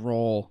get the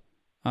role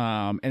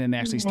and then they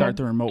actually start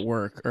the remote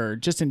work, or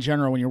just in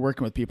general when you're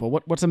working with people?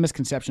 What's a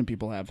misconception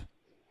people have?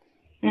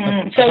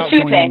 So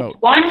two things. Remote?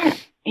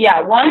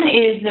 One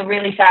is the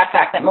really sad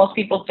fact that most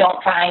people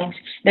don't find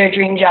their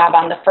dream job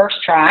on the first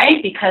try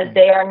because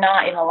they are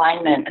not in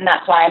alignment, and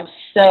that's why I'm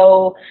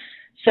so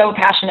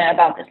passionate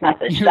about this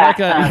message.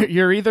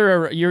 You're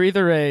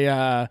either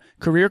a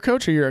career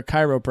coach or you're a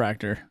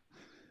chiropractor.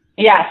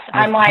 Yes,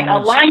 I'm like,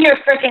 align your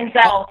freaking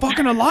self.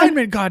 Fucking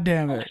alignment,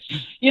 goddammit.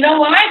 You know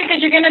why?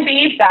 Because you're going to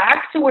be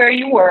back to where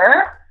you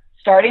were,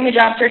 starting the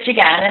job search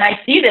again, and I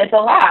see this a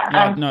lot.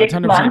 Yeah, no, 6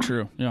 100% months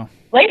true. Yeah.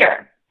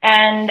 Later.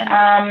 And,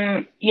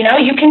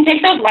 you can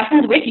take those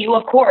lessons with you,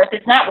 of course.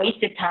 It's not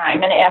wasted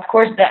time. And, of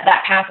course,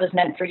 that path was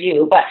meant for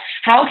you. But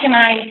how can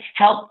I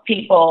help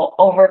people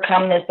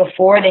overcome this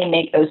before they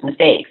make those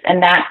mistakes?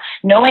 And that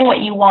knowing what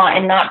you want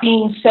and not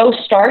being so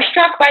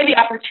starstruck by the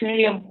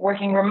opportunity of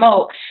working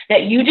remote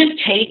that you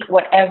just take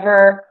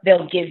whatever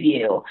they'll give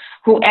you.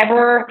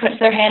 Whoever puts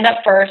their hand up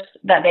first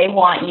that they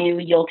want you,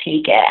 you'll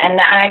take it. And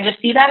I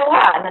just see that a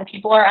lot. And then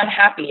people are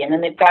unhappy, and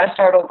then they've got to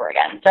start over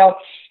again. So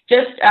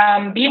just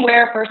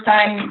beware,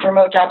 first-time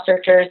remote job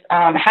searchers.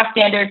 Have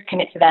standards,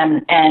 commit to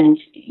them, and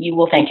you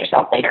will thank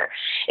yourself later.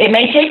 It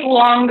may take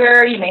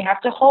longer. You may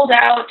have to hold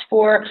out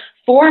for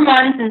 4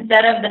 months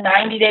instead of the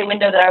 90-day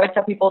window that I would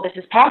tell people this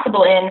is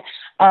possible in,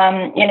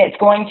 and it's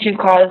going to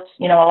cause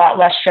a lot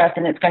less stress,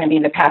 and it's going to be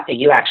the path that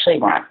you actually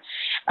want.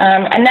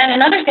 And then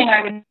another thing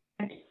I would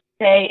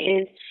say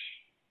is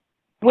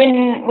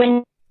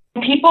when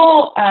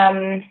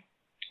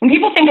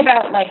people think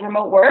about like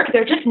remote work,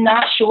 they're just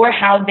not sure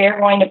how they're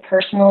going to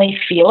personally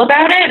feel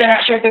about it. They're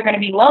not sure if they're going to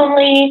be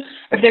lonely,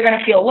 if they're going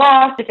to feel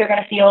lost, if they're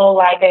going to feel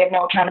like they have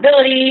no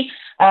accountability,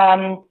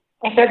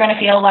 if they're going to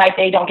feel like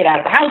they don't get out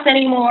of the house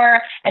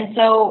anymore. And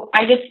so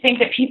I just think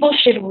that people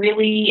should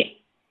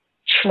really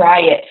try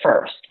it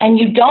first. And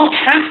you don't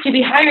have to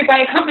be hired by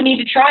a company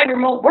to try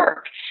remote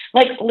work.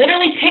 Like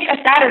literally pick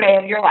a Saturday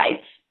of your life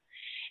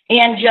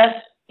and just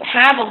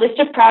have a list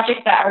of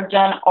projects that are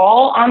done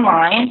all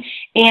online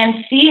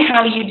and see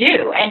how you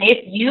do. And if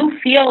you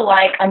feel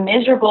like a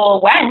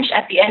miserable wench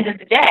at the end of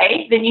the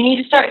day, then you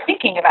need to start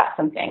thinking about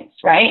some things,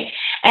 right?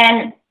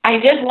 And I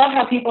just love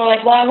how people are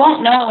like, well, I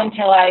won't know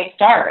until I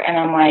start. And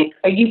I'm like,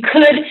 you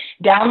could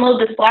download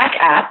the Slack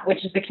app,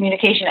 which is the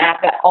communication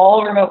app that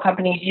all remote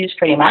companies use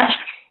pretty much.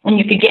 And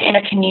you could get in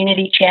a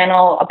community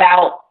channel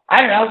about,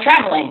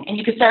 traveling, and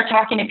you could start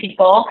talking to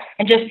people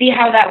and just see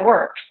how that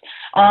works.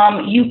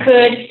 You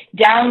could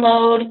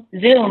download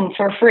Zoom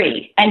for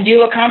free and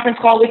do a conference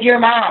call with your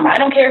mom. I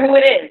don't care who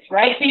it is,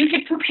 right? So you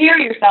could prepare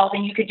yourself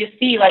and you could just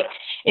see, like,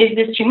 is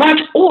this too much?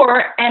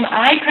 Or am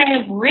I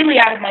kind of really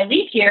out of my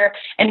league here?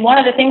 And one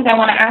of the things I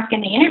want to ask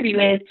in the interview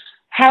is,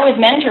 how is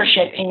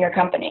mentorship in your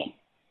company?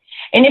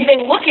 And if they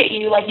look at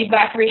you like you've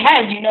got 3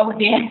 heads, you know what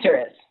the answer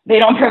is. They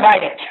don't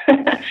provide it.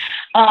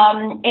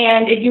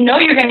 And if you know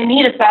you're going to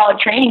need a solid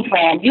training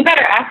plan, you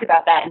better ask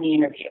about that in the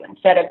interview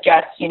instead of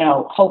just,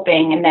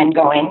 hoping and then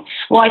going,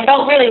 well, I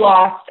felt really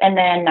lost and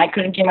then I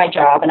couldn't do my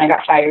job and I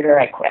got fired or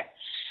I quit.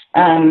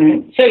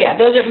 So yeah,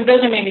 those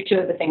are maybe 2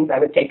 of the things I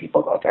would say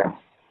people go through.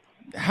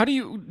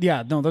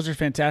 Those are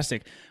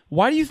fantastic.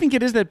 Why do you think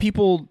it is that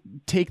people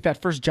take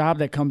that first job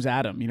that comes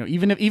at them?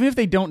 Even if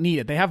they don't need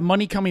it, they have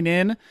money coming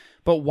in,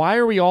 but why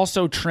are we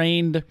also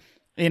trained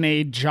in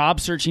a job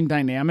searching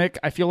dynamic?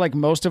 I feel like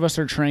most of us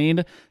are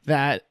trained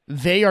that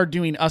they are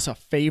doing us a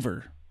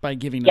favor by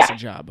giving us a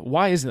job.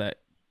 Why is that?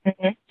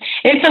 Mm-hmm.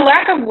 It's a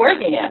lack of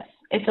worthiness.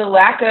 It's a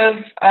lack of,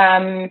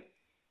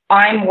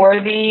 I'm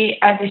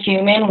worthy as a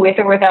human with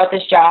or without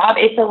this job.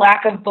 It's a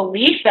lack of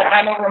belief that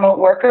I'm a remote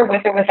worker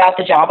with or without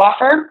the job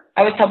offer.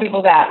 I always tell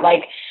people that,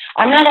 like,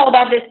 I'm not all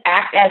about this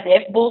act as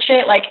if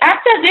bullshit. Like,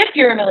 act as if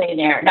you're a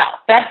millionaire. No,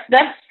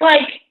 that's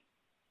like,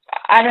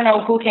 I don't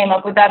know who came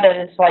up with that. That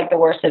is like the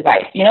worst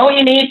advice. You know what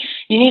you need?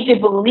 You need to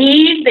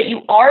believe that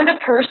you are the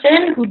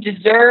person who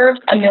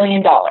deserves $1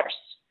 million.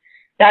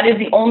 That is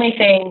the only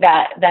thing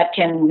that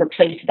can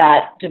replace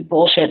that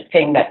bullshit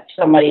thing that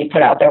somebody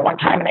put out there one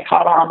time and it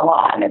caught on a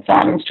lot, and it's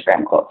on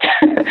Instagram quote.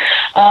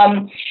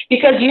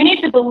 Because you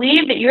need to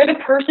believe that you're the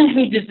person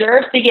who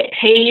deserves to get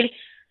paid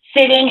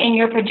sitting in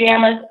your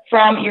pajamas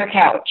from your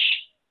couch.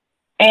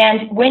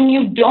 And when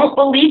you don't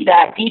believe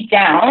that deep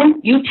down,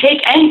 you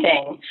take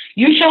anything.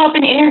 You show up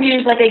in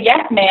interviews like a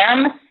yes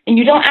ma'am, and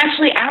you don't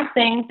actually ask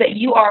things that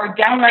you are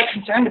downright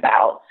concerned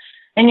about.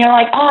 And you're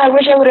like, oh, I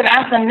wish I would have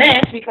asked them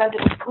this because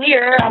it was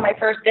clear on my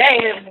first day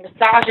that it was a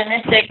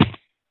misogynistic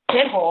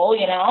shithole,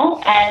 you know,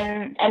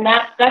 and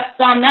that's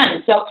on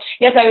them. So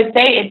yes, I would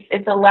say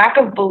it's a lack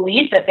of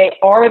belief that they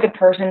are the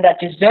person that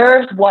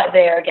deserves what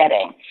they are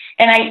getting.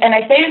 And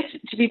I say this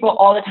to people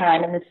all the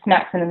time, and this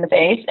smacks them in the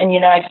face. And, you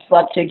know, I just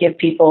love to give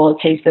people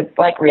a taste of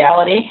like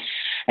reality.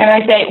 And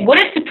I say, would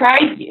it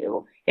surprise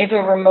you if a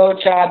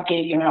remote job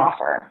gave you an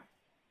offer?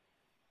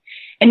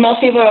 And most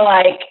people are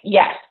like,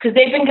 yes, because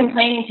they've been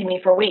complaining to me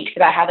for weeks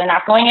about how they're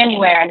not going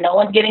anywhere and no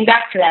one's getting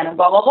back to them and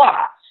blah, blah,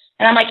 blah.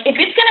 And I'm like, if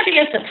it's going to be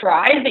a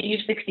surprise that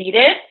you've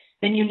succeeded,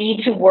 then you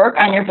need to work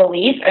on your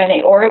belief,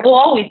 or it will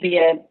always be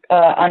a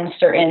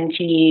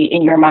uncertainty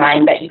in your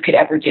mind that you could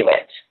ever do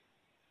it.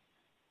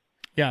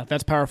 Yeah,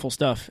 that's powerful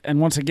stuff. And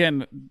once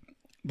again,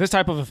 this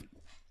type of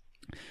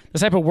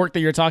work that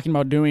you're talking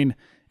about doing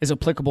is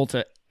applicable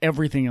to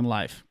everything in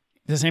life.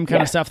 The same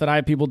kind of stuff that I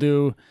have people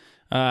do,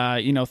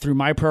 through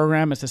my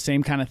program. It's the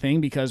same kind of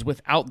thing, because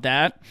without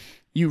that,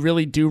 you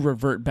really do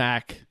revert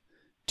back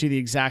to the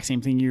exact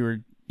same thing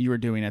you were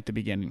doing at the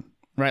beginning,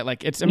 right?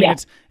 Like it's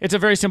a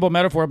very simple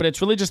metaphor, but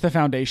it's really just the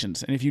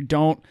foundations. And if you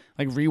don't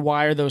like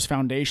rewire those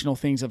foundational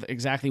things of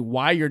exactly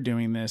why you're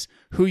doing this,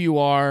 who you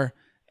are,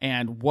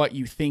 and what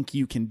you think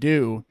you can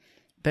do,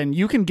 then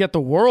you can get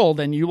the world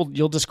and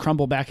you'll just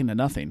crumble back into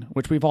nothing,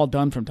 which we've all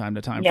done from time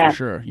to time for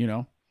sure, you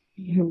know?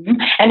 Mm-hmm.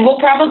 And we'll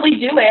probably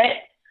do it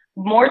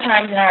more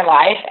times in our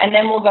life, and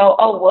then we'll go,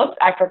 oh, whoops,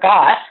 I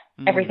forgot.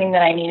 Everything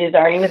that I need is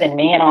already within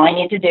me, and all I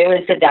need to do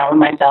is sit down with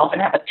myself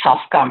and have a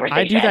tough conversation.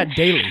 I do that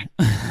daily.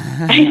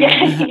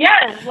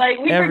 Yes, like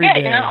we Every forget.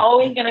 day. You're not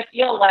always going to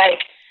feel like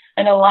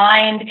an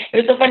aligned. It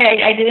was so funny.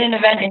 I did an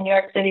event in New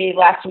York City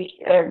last week,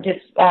 or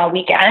this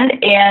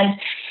weekend, and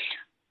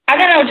I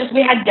don't know, just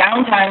we had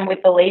downtime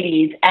with the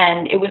ladies,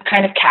 and it was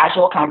kind of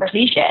casual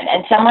conversation.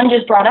 And someone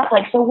just brought up,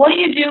 like, so what do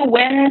you do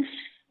when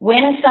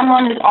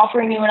someone is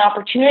offering you an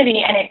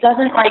opportunity and it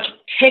doesn't like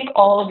tick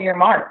all of your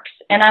marks?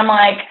 And I'm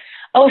like,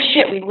 oh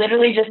shit, we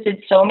literally just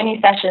did so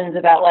many sessions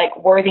about like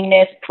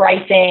worthiness,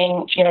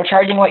 pricing, you know,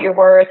 charging what you're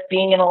worth,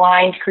 being an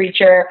aligned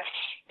creature.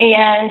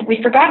 And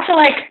we forgot to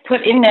like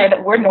put in there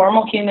that we're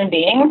normal human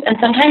beings. And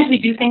sometimes we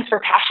do things for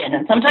passion,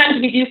 and sometimes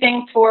we do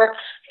things for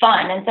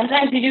fun, and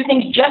sometimes we do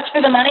things just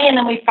for the money. And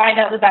then we find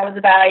out that was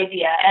a bad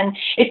idea. And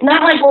it's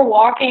not like we're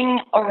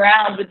walking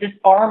around with this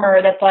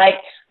armor that's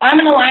like, I'm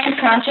an aligned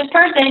conscious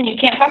person, you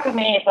can't fuck with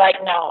me. It's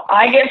like, no,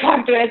 I get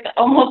fucked with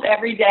almost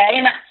every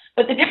day.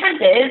 But the difference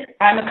is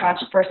I'm a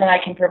conscious person. I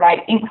can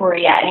provide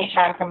inquiry at any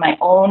time from my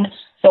own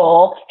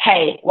soul.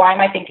 Hey, why am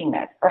I thinking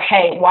this? Or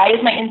hey, why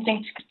is my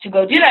instinct to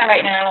go do that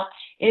right now?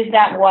 Is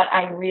that what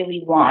I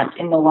really want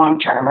in the long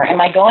term? Or am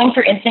I going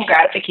for instant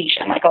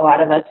gratification like a lot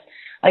of us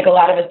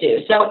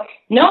do? So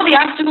no, the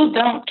obstacles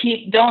don't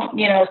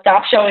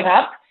stop showing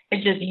up.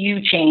 It's just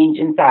you change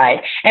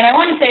inside. And I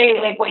want to say,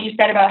 like what you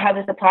said about how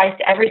this applies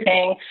to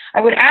everything,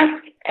 I would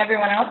ask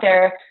everyone out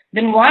there,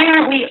 then why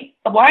aren't we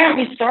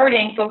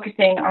starting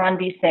focusing on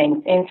these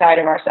things inside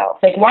of ourselves?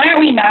 Like, why aren't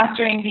we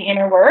mastering the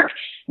inner work,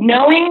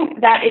 knowing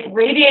that it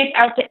radiates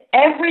out to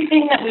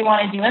everything that we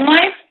want to do in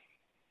life,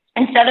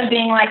 instead of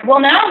being like, well,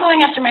 now I'm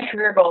going after my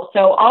career goals,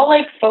 so I'll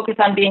like focus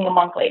on being a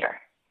monk later.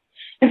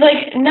 It's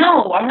like,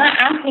 no, I'm not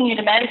asking you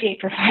to meditate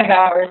for 5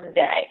 hours a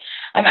day.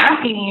 I'm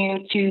asking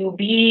you to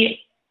be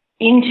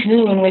in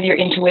tune with your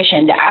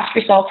intuition, to ask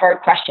yourself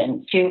hard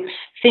questions, to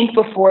think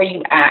before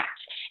you act,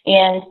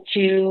 and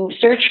to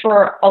search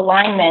for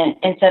alignment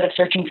instead of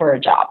searching for a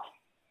job.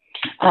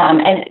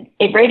 And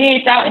it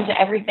radiates out into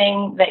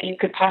everything that you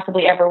could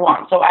possibly ever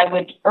want. So I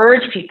would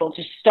urge people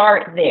to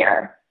start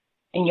there,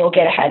 and you'll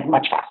get ahead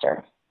much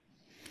faster.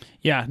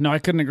 Yeah, no, I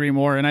couldn't agree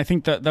more. And I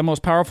think the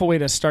most powerful way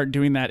to start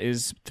doing that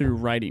is through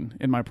writing,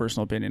 in my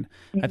personal opinion.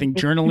 I think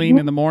journaling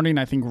in the morning,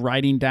 I think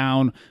writing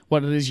down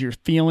what it is you're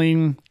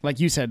feeling, like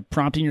you said,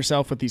 prompting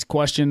yourself with these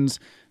questions,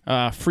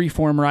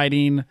 free-form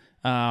writing,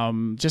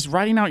 just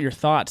writing out your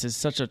thoughts is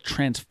such a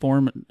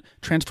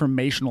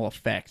transformational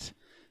effect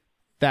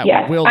that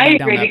will lead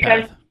down that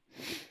path.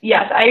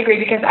 Yes, I agree,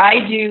 because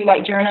I do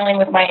like journaling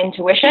with my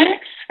intuition,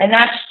 and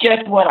that's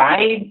just what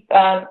I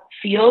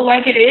feel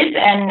like it is.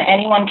 And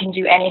anyone can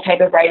do any type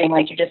of writing,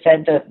 like you just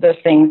said. Those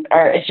things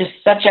it's just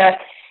such a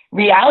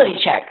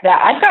reality check that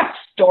I've got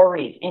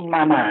stories in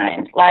my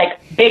mind,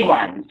 like big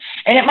ones,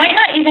 and it might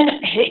not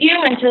even hit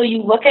you until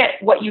you look at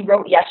what you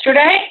wrote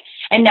yesterday,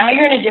 and now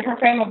you're in a different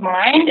frame of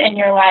mind, and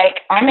you're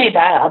like, I made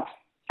that up.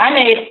 I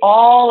made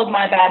all of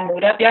my bad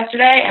mood up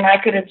yesterday, and I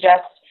could have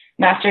just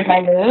mastered my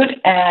mood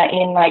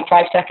in like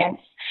 5 seconds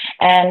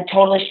and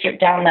totally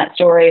stripped down that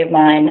story of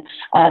mine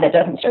that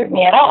doesn't serve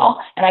me at all.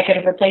 And I could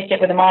have replaced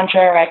it with a mantra,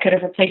 or I could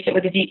have replaced it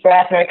with a deep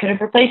breath, or I could have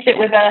replaced it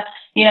with a,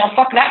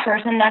 fuck that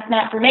person, that's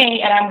not for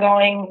me, and I'm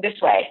going this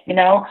way, and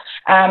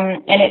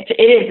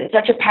it's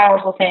such a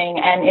powerful thing.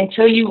 And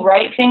until you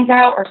write things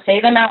out or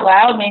say them out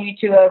loud, maybe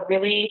to a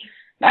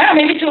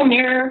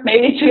mirror,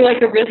 maybe to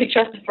like a really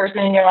trusted person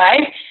in your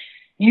life,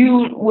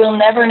 you will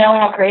never know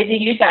how crazy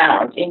you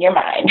sound in your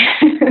mind.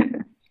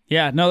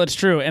 Yeah, no, that's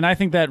true. And I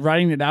think that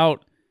writing it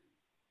out,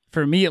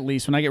 for me at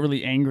least, when I get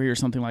really angry or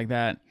something like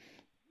that,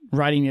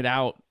 writing it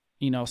out,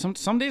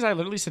 some days I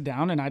literally sit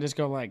down and I just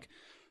go like,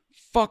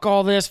 fuck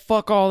all this,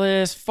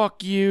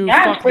 fuck you,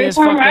 Yeah, fuck this,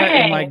 freeform fuck that, in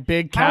writing. like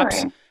big caps.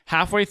 Powering.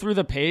 Halfway through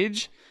the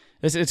page,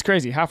 it's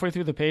crazy. Halfway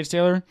through the page,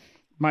 Taylor,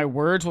 my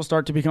words will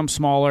start to become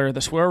smaller.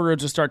 The swear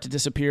words will start to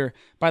disappear.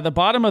 By the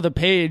bottom of the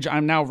page,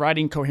 I'm now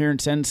writing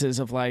coherent sentences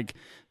of like,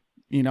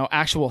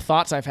 actual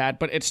thoughts I've had.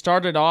 But it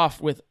started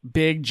off with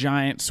big,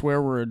 giant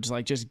swear words,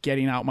 like just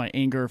getting out my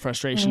anger,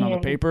 frustration on the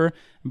paper.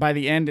 By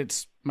the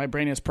end, my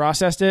brain has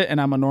processed it, and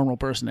I'm a normal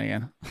person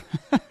again.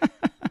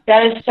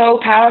 That is so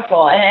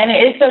powerful. And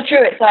it is so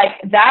true. It's like,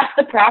 that's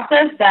the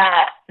process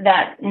that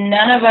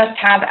none of us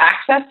have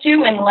access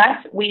to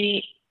unless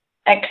we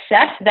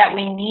accept that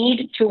we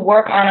need to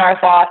work on our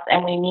thoughts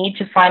and we need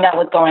to find out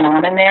what's going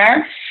on in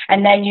there.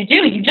 And then you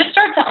just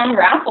start to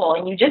unravel,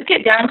 and you just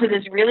get down to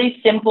this really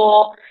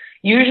simple,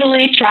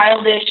 usually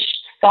childish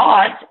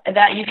thought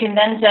that you can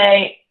then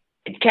say,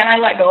 can I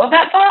let go of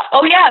that thought?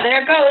 Oh yeah,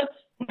 there it goes.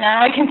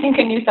 Now I can think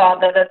a new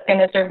thought that's going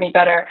to serve me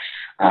better.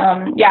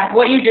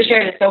 What you just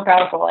shared is so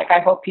powerful. Like, I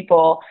hope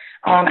people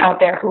out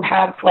there who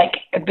have like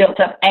built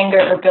up anger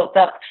or built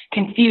up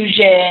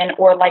confusion,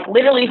 or like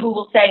literally who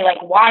will say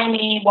like, why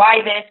me, why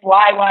this,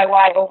 why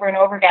over and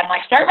over again,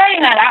 like, start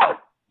writing that out.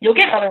 You'll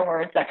get other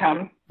words that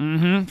come.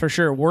 For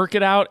sure. Work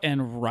it out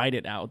and write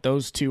it out.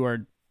 Those two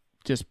are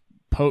just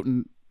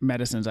potent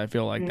medicines, I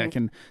feel like, that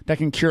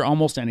can cure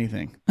almost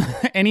anything.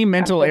 Any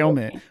mental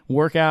ailment.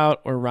 Work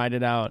out or write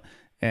it out,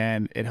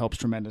 and it helps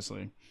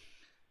tremendously.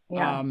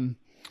 Yeah.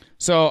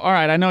 So, all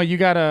right, I know you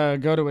got to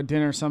go to a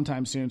dinner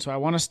sometime soon, so I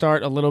want to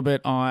start a little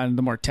bit on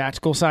the more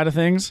tactical side of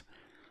things.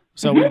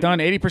 So we've done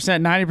 80%,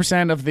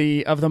 90% of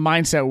the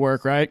mindset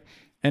work, right?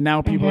 And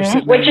now people are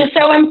sitting which there. is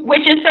so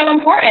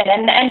important,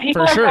 and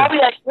people For are sure. probably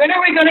like, when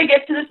are we going to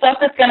get to the stuff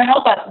that's going to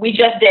help us? We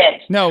just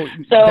did. No,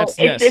 So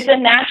it's a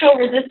natural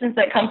resistance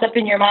that comes up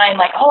in your mind,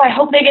 like, oh, I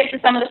hope they get to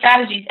some of the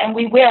strategies, and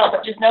we will.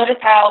 But just notice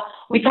how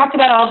we talked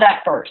about all of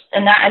that first,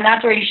 and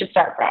that's where you should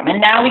start from.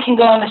 And now we can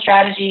go on the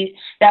strategies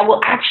that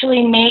will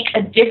actually make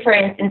a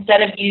difference,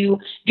 instead of you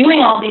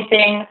doing all these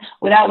things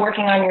without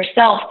working on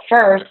yourself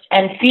first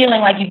and feeling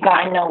like you've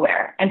gotten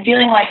nowhere, and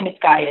feeling like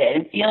misguided,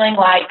 and feeling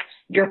like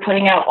you're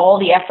putting out all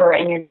the effort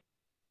and you're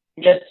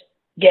just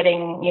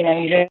getting,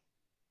 you're just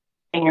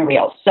in your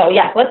wheels. So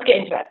yeah, let's get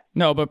into it.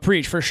 No, but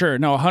preach for sure.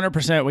 No,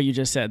 100% what you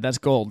just said. That's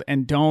gold.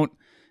 And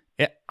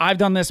I've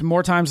done this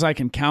more times than I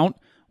can count,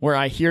 where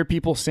I hear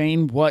people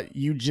saying what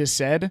you just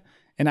said,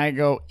 and I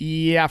go,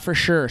 yeah, for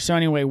sure. So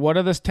anyway, what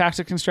are the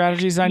tactics and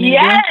strategies I need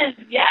to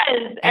do?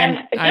 Yes. And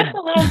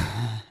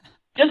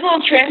just a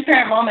little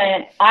transparent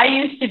moment. I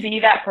used to be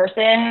that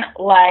person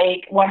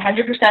like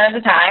 100% of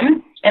the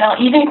time. And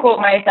I'll even quote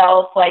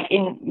myself, like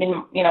in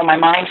my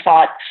mind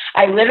thoughts.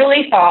 I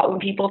literally thought, when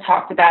people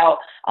talked about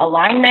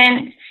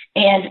alignment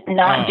and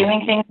not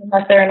doing things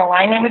unless they're in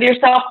alignment with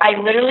yourself, I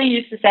literally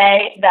used to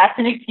say, that's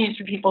an excuse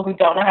for people who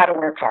don't know how to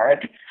work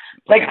hard.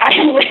 Like, I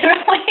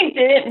literally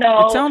didn't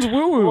know It sounds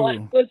woo-woo.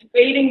 what was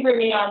waiting for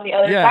me on the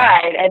other Yeah.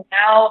 side. And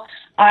now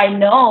I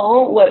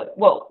know what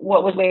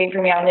was waiting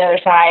for me on the other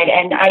side.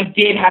 And I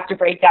did have to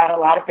break down a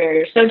lot of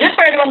barriers. So just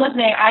for everyone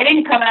listening, I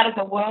didn't come out of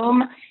the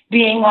womb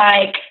being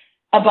like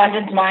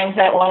abundance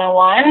mindset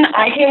 101.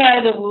 I came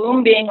out of the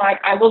womb being like,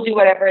 I will do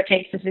whatever it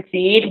takes to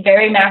succeed.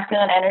 Very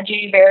masculine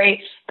energy,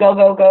 very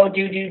go,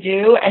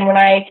 do. And when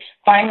I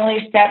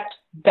finally stepped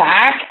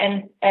back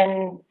and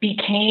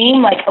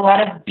became like a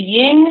lot of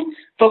being,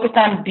 focused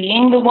on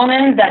being the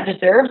woman that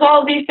deserves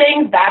all of these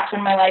things, that's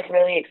when my life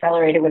really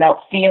accelerated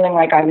without feeling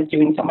like I was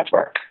doing so much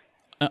work.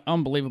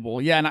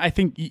 Unbelievable. Yeah, and I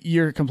think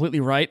you're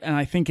completely right. And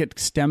I think it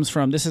stems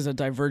from, this is a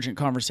divergent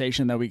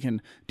conversation that we can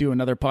do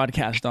another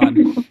podcast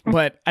on,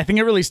 but I think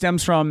it really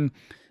stems from,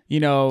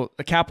 a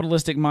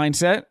capitalistic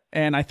mindset.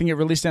 And I think it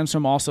really stems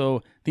from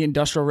also the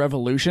Industrial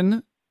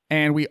Revolution.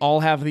 And we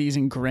all have these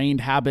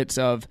ingrained habits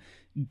of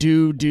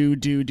do,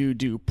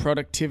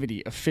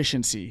 productivity,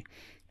 efficiency.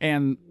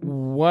 And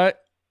what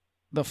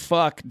the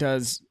fuck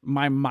does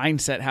my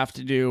mindset have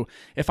to do?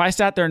 If I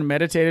sat there and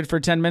meditated for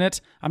 10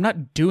 minutes, I'm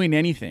not doing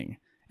anything.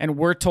 And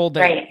we're told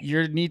that Right.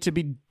 you need to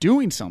be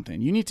doing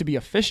something. You need to be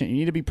efficient. You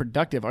need to be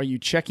productive. Are you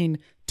checking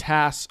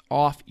tasks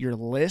off your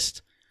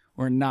list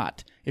or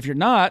not? If you're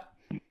not,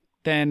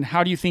 then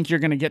how do you think you're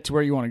going to get to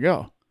where you want to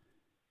go?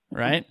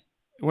 Right?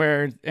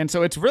 And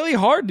so it's really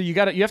hard. You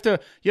have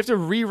to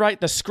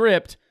rewrite the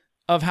script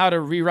of how to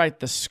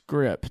rewrite the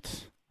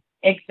script.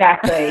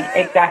 Exactly.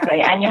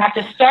 And you have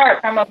to start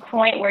from a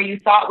point where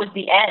you thought was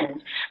the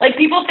end. Like,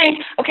 people think,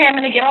 okay, I'm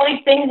going to get all these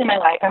things in my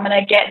life. I'm going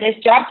to get this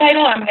job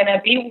title. I'm going to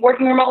be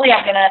working remotely.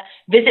 I'm going to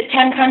visit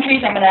 10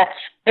 countries. I'm going to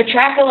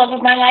attract the love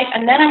of my life.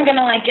 And then I'm going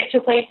to like get to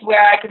a place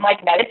where I can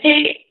like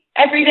meditate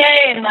every day.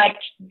 And like,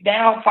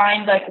 then I'll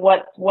find like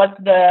what's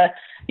the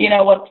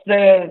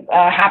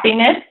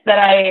happiness that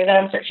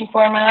I'm searching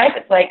for in my life.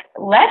 It's like,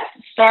 let's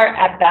start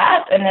at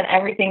that. And then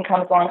everything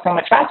comes along so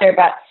much faster.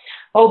 But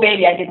oh,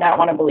 baby, I did not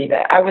want to believe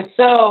it. I was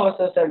so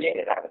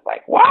jaded. I was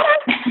like, what?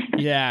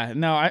 Yeah,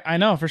 no, I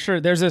know for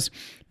sure. There's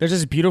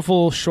this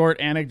beautiful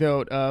short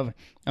anecdote of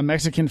a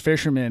Mexican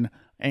fisherman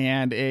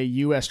and a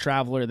U.S.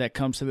 traveler that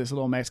comes to this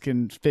little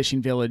Mexican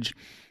fishing village.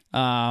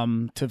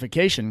 to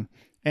vacation.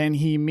 And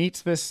he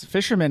meets this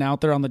fisherman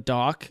out there on the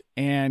dock,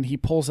 and he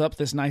pulls up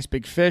this nice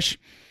big fish.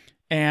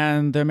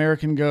 And the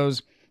American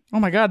goes, "Oh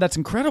my God, that's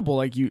incredible.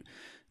 Like you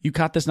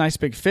caught this nice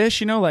big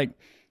fish,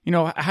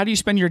 how do you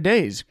spend your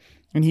days?"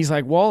 And he's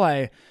like, "Well,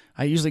 I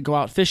usually go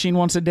out fishing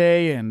once a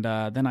day, and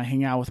then I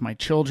hang out with my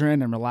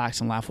children and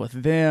relax and laugh with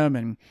them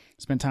and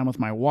spend time with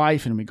my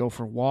wife, and we go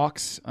for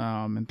walks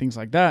and things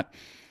like that."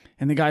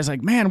 And the guy's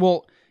like, "Man,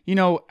 well,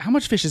 how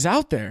much fish is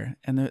out there?"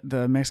 And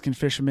the Mexican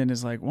fisherman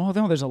is like, "Well,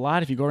 no, there's a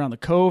lot. If you go around the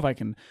cove, I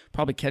can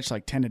probably catch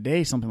like 10 a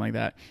day, something like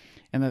that."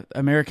 And the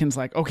American's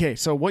like, "Okay,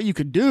 so what you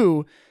could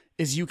do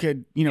is you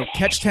could,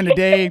 catch 10 a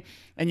day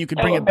and you could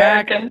bring it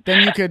back.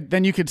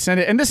 Then you could send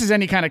it." And this is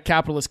any kind of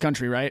capitalist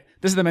country, right?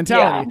 This is the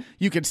mentality. Yeah.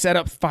 You could set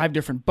up 5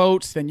 different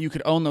boats. Then you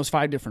could own those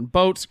 5 different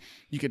boats.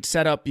 You could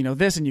set up,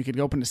 this, and you could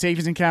open a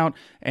savings account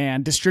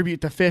and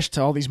distribute the fish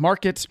to all these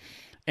markets.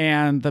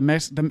 And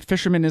the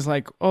fisherman is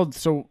like, "Oh,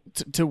 so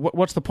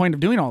what's the point of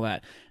doing all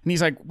that?" And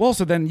he's like, "Well,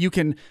 so then you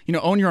can,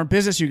 own your own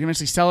business. You can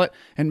eventually sell it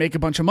and make a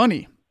bunch of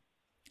money."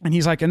 And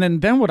he's like, "And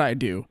then what I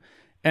do?"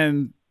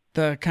 And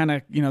the kind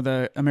of,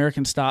 the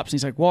American stops, and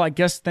he's like, "Well, I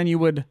guess then you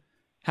would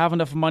have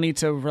enough money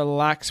to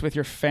relax with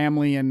your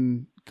family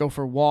and go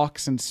for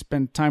walks and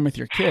spend time with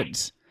your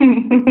kids."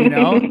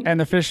 And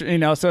the fish,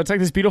 so it's like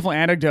this beautiful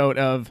anecdote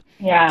of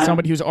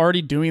somebody who's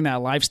already doing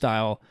that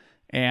lifestyle,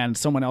 and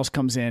someone else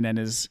comes in and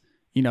is,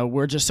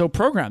 we're just so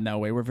programmed that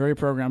way. We're very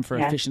programmed for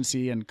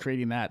efficiency and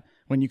creating that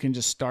when you can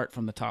just start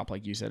from the top,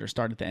 like you said, or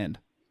start at the end.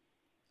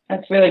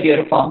 That's really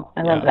beautiful.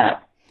 I love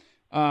that.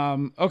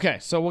 Okay,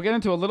 so we'll get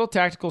into a little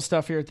tactical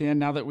stuff here at the end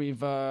now that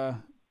we've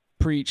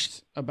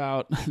preached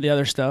about the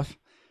other stuff.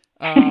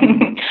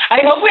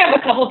 I hope we have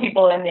a couple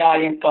people in the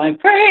audience going,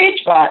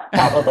 "Preach," but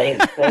probably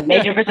the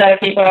major percent of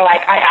people are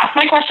like, "I asked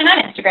my question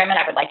on Instagram and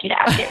I would like you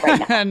to ask it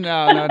right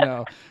now."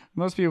 No.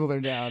 Most people are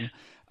down.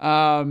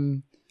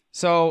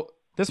 So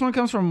this one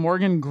comes from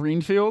Morgan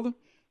Greenfield,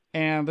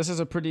 and this is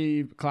a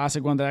pretty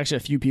classic one that actually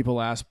a few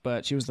people asked,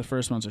 but she was the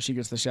first one, so she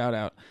gets the shout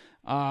out.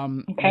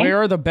 Okay.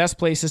 Where are the best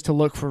places to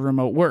look for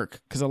remote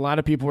work? Because a lot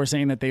of people were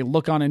saying that they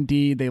look on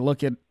Indeed, they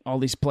look at all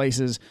these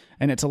places,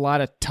 and it's a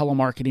lot of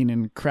telemarketing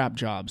and crap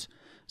jobs.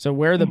 So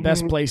where are the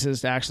best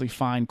places to actually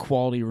find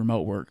quality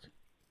remote work?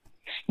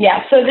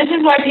 Yeah, so this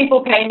is why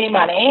people pay me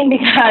money,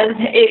 because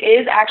it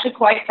is actually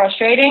quite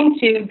frustrating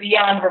to be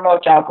on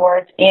remote job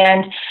boards.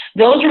 And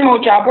those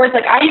remote job boards,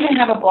 like I even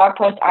have a blog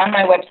post on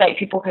my website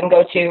people can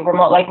go to,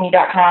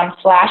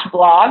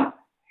 remotelikeme.com/blog.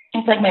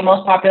 It's like my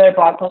most popular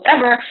blog post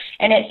ever,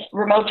 and it's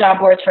remote job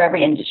boards for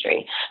every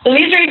industry. So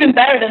these are even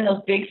better than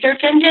those big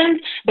search engines,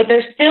 but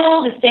they're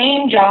still the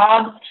same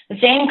jobs, the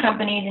same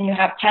companies, and you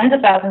have tens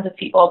of thousands of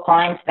people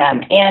applying to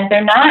them. And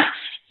they're not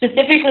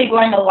specifically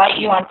going to light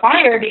you on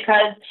fire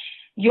because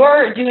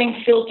you're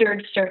doing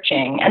filtered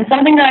searching. And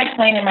something that I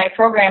explain in my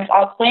programs,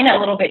 I'll explain it a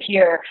little bit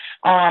here,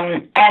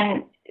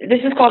 and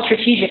this is called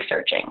strategic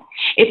searching.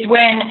 It's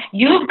when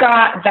you've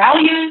got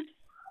values,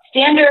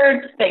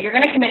 standards that you're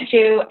going to commit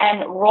to,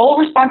 and role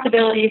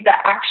responsibilities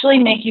that actually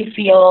make you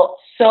feel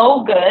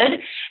so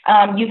good.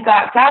 You've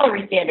got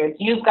salary standards.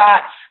 You've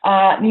got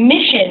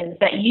missions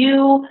that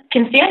you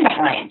can stand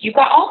behind. You've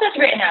got all this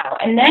written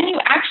out, and then you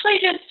actually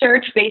just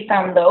search based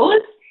on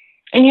those,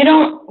 and you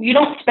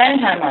don't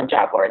spend time on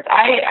job boards.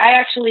 I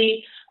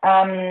actually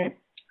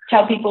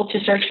tell people to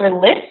search for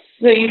lists.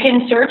 So you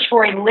can search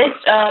for a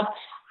list of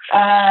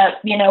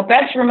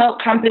best remote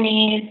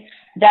companies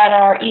that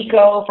are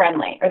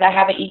eco-friendly or that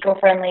have an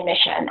eco-friendly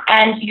mission.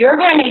 And you're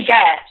going to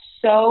get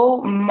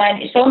so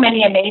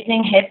many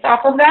amazing hits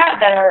off of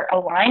that are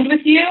aligned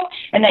with you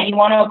and that you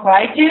want to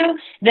apply to,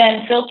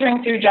 than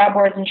filtering through job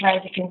boards and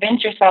trying to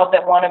convince yourself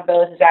that one of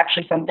those is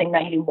actually something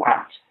that you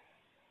want.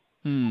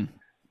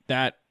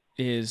 That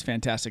is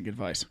fantastic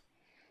advice.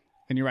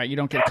 And you're right, you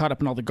don't get caught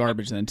up in all the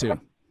garbage then too.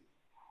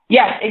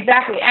 Yes,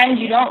 exactly. And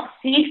you don't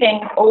see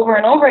things over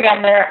and over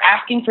again that are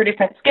asking for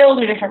different skills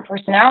or different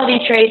personality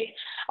traits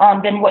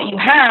than what you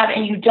have,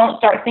 and you don't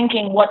start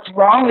thinking, what's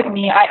wrong with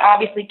me? I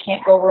obviously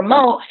can't go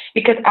remote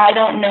because I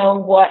don't know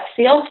what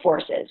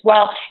Salesforce is.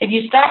 Well, if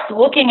you stop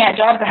looking at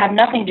jobs that have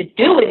nothing to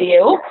do with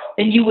you,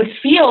 then you would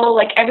feel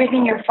like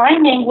everything you're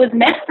finding was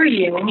meant for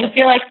you, and you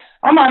feel like,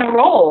 I'm on a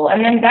roll,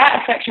 and then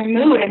that affects your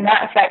mood, and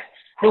that affects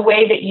the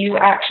way that you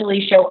actually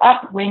show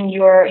up when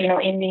you're,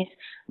 in these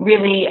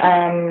really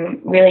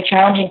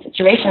challenging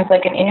situations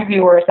like an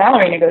interview or a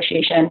salary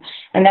negotiation,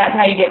 and that's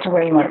how you get to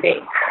where you want to be.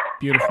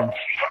 Beautiful.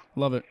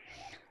 Love it.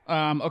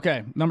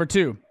 Okay, number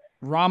 2.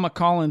 Rama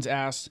Collins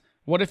asks,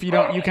 what if you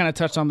don't, you kind of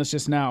touched on this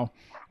just now,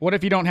 what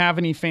if you don't have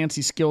any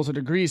fancy skills or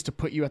degrees to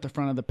put you at the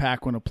front of the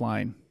pack when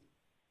applying?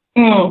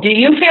 Do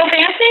you feel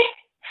fancy?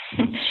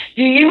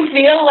 Do you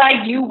feel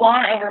like you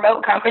want a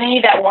remote company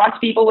that wants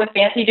people with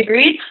fancy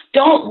degrees?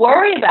 Don't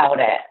worry about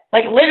it.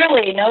 Like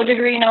literally, no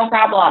degree, no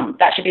problem.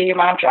 That should be your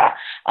mantra.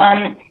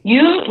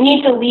 You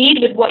need to lead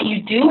with what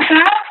you do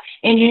have,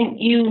 and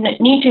you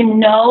need to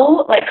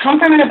know, like come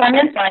from an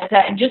abundance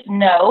mindset and just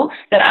know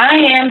that I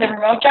am the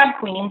remote job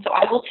queen. So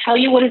I will tell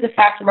you what is a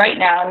fact right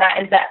now, and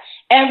that is that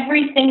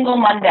every single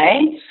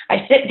Monday,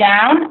 I sit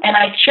down and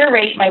I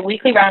curate my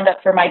weekly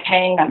roundup for my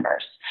paying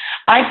members.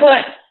 I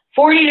put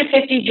 40 to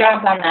 50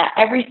 jobs on that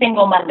every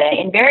single Monday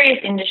in various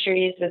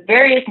industries with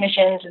various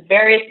missions, with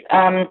various,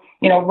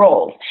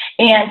 roles.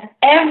 And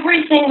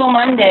every single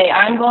Monday,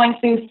 I'm going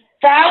through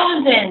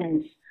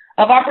thousands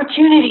of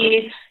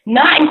opportunities,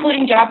 not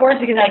including job boards,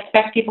 because I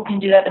expect people can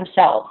do that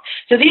themselves.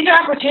 So these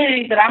are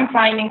opportunities that I'm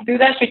finding through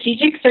that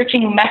strategic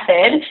searching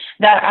method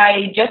that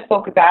I just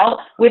spoke about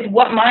with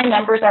what my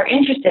members are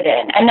interested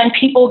in. And then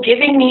people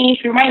giving me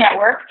through my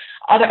network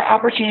other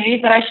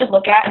opportunities that I should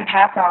look at and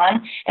pass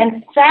on.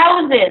 And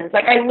thousands,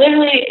 like I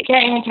literally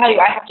can't even tell you,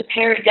 I have to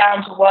pare it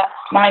down to what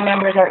my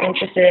members are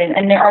interested in.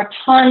 And there are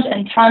tons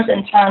and tons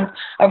and tons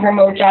of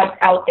remote jobs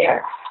out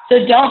there.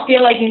 So don't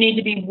feel like you need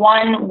to be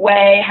one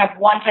way, have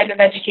one type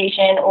of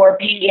education, or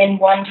be in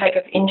one type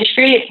of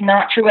industry. It's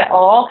not true at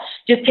all.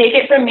 Just take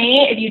it from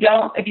me. If you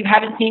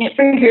haven't seen it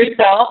for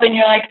yourself and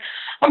you're like,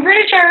 I'm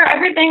pretty sure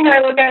everything that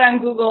I look at on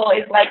Google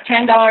is like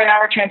 $10 an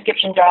hour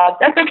transcription jobs.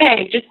 That's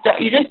okay.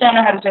 You just don't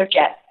know how to search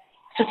yet.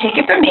 So take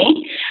it from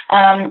me.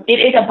 It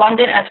is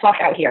abundant as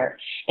fuck out here.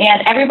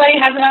 And everybody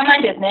has an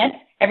online business.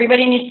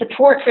 Everybody needs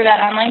support for that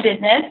online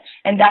business,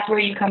 and that's where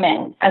you come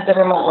in as a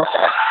remote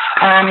worker.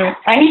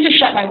 I need to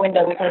shut my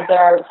window because there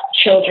are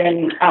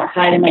children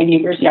outside in my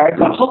neighbor's yard,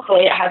 but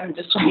hopefully it hasn't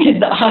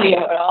distorted the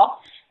audio at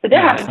all. But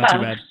they're having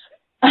fun.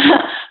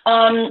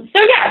 Too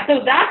bad.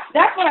 So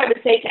that's what I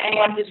would say to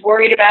anyone who's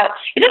worried about.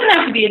 It doesn't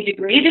have to be a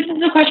degree. This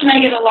is a question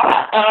I get a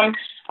lot.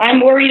 I'm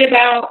worried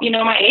about,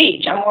 my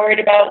age. I'm worried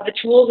about the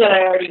tools that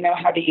I already know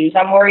how to use.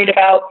 I'm worried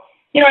about,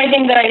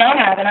 anything that I don't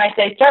have. And I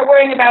say, start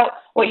worrying about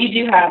what you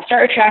do have.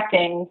 Start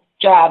attracting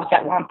jobs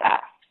that want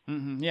that.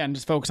 Mm-hmm. Yeah, and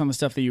just focus on the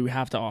stuff that you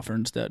have to offer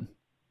instead.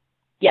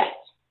 Yes.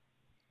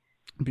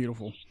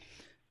 Beautiful.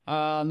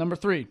 Number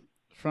 3,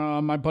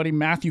 from my buddy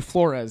Matthew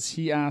Flores.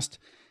 He asked,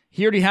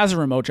 he already has a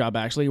remote job,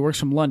 actually. He works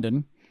from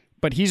London,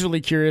 but he's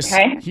really curious.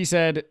 Okay. He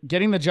said,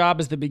 getting the job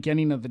is the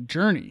beginning of the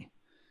journey.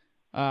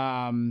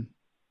 Do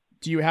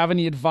you have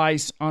any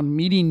advice on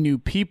meeting new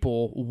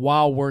people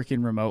while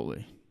working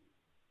remotely?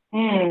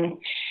 I'm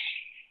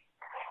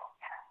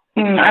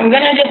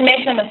going to just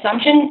make some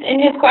assumptions in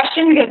his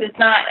question because it's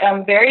not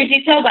very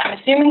detailed, but I'm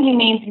assuming he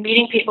means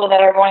meeting people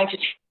that are going to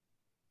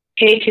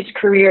take his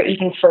career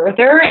even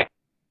further and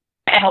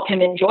help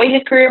him enjoy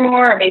his career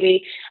more, or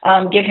maybe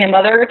give him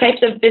other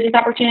types of business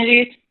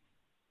opportunities.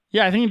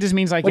 Yeah, I think it just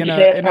means like in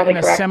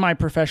a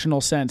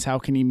semi-professional sense, how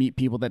can he meet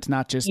people that's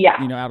not just,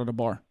 out at a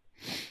bar?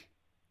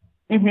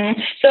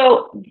 Mm-hmm.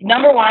 So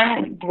number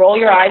one, roll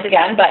your eyes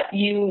again, but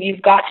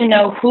you've got to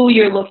know who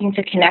you're looking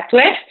to connect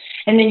with,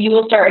 and then you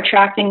will start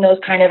attracting those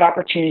kind of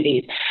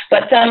opportunities.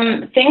 But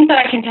some things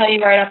that I can tell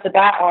you right off the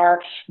bat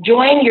are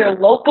join your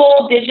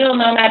local digital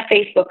nomad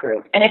Facebook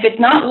group. And if it's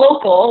not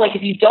local, like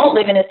if you don't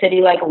live in a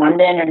city like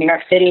London or New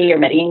York City or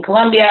Medellin,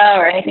 Colombia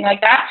or anything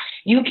like that,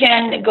 you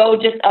can go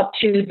just up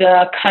to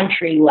the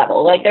country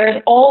level. Like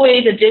there's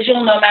always a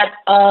digital nomad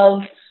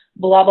of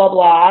blah, blah,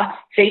 blah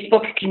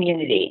Facebook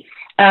community.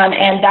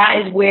 And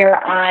that is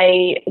where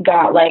I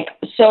got like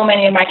so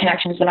many of my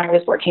connections when I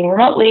was working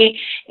remotely.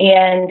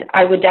 And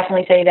I would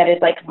definitely say that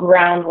is like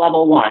ground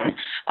level one.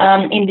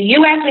 In the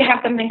US, we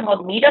have something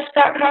called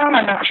meetups.com.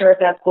 I'm not sure if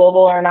that's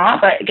global or not,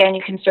 but again,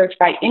 you can search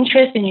by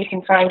interest and you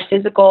can find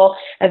physical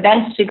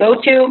events to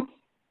go to.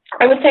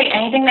 I would say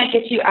anything that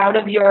gets you out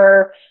of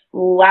your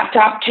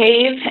laptop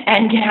cave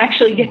and can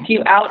actually get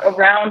you out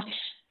around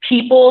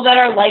people that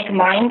are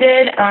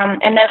like-minded.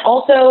 And then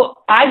also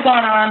I've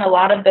gone on a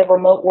lot of the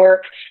remote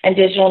work and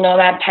digital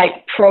nomad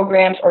type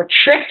programs or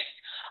trips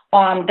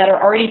that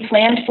are already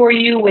planned for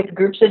you with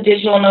groups of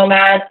digital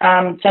nomads.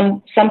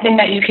 Something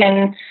that you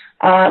can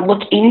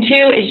look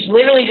into is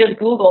literally just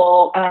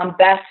Google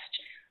best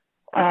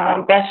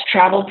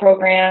travel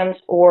programs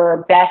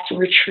or best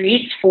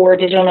retreats for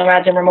digital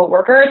nomads and remote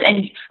workers.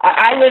 And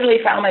I literally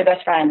found my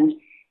best friend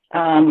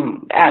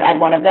at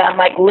one of them,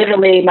 like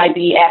literally my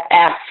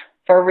BFF.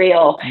 For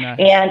real. Nice.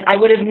 And I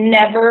would have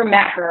never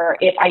met her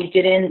if I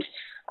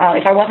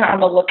wasn't on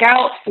the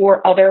lookout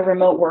for other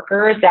remote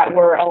workers that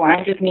were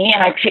aligned with me.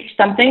 And I picked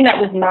something that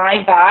was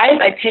my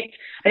vibe. I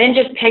didn't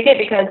just pick it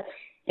because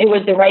it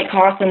was the right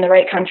cost in the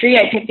right country.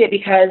 I picked it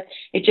because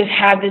it just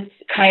had this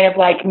kind of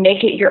like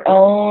make it your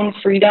own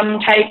freedom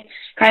type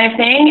kind of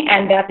thing.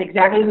 And that's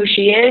exactly who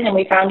she is. And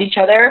we found each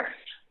other.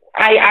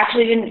 I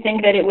actually didn't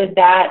think that it was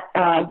that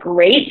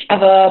great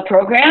of a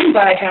program,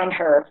 but I found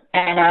her,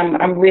 and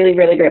I'm really,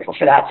 really grateful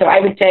for that. So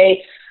I would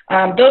say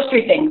those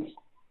 3 things.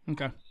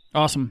 Okay,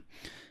 awesome.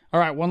 All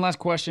right, one last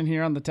question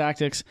here on the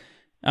tactics,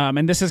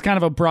 and this is kind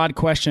of a broad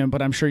question,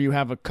 but I'm sure you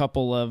have a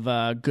couple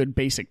of good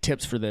basic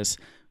tips for this.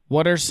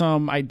 What are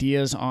some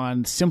ideas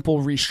on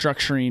simple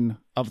restructuring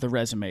of the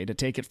resume to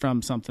take it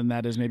from something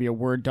that is maybe a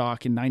Word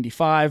doc in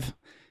 95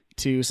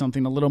 to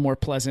something a little more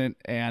pleasant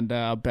and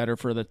better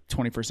for the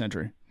 21st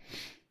century?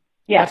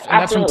 Yes,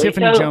 that's from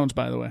Tiffany Jones,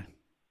 by the way.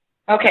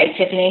 Okay,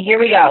 Tiffany, here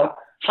we go.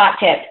 Hot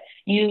tip.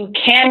 You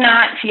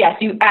cannot, yes,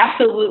 you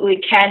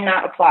absolutely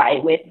cannot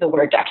apply with the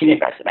Word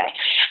document resume.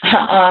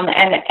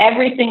 And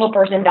every single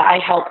person that I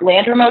help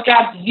land remote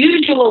jobs,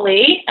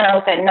 usually, and I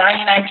would say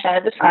 99%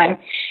 of the time,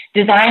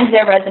 designs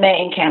their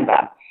resume in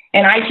Canva.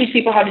 And I teach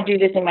people how to do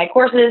this in my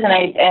courses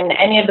and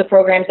any of the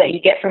programs that you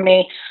get from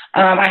me.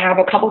 I have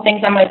a couple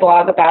things on my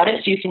blog about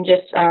it, so you can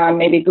just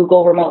maybe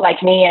Google Remote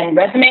Like Me and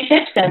resume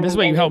tips. And this is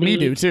what you help me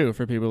do too,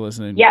 for people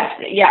listening. Yes,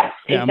 yeah,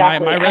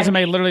 exactly. My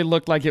resume literally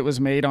looked like it was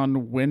made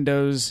on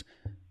Windows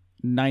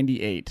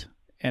 98,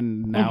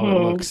 and now it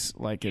looks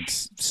like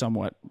it's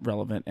somewhat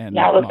relevant. And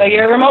now it looks like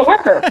you're a remote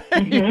worker.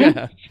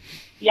 Yeah.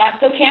 Yeah,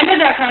 so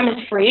Canva.com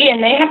is free,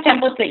 and they have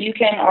templates that you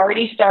can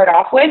already start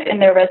off with in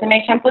their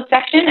resume template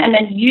section, and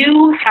then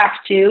you have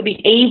to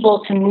be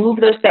able to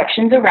move those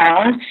sections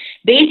around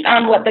based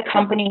on what the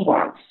company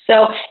wants.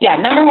 So, yeah,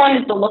 number one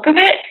is the look of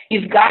it.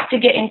 You've got to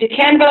get into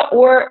Canva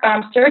or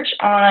search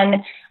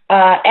on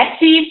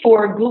Etsy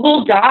for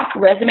Google Doc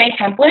resume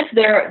templates.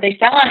 They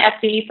sell on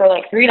Etsy for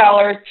like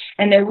 $3,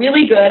 and they're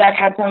really good. I've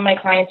had some of my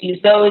clients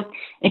use those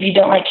if you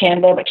don't like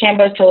Canva, but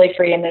Canva is totally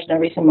free, and there's no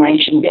reason why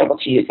you shouldn't be able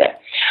to use it.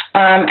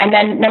 And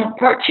then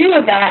part two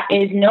of that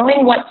is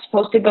knowing what's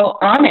supposed to go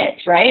on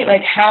it, right?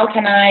 Like, how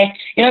can I,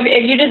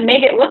 if you just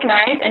make it look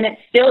nice and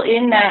it's still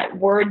in that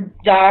Word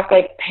doc,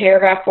 like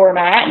paragraph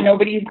format,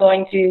 nobody's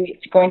going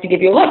to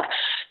give you a look.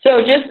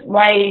 So just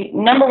my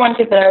number one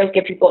tip that I always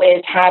give people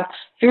is have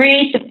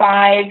 3 to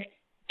 5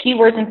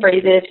 keywords and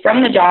phrases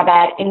from the job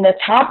ad in the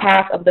top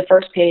half of the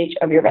first page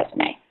of your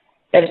resume.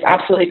 That is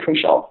absolutely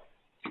crucial.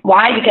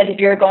 Why? Because if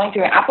you're going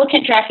through an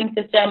applicant tracking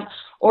system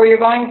or you're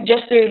going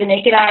just through the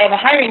naked eye of a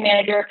hiring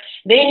manager,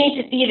 they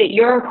need to see that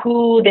you're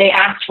who they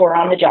asked for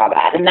on the job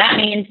ad. And that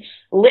means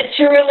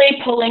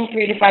literally pulling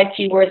 3 to 5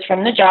 keywords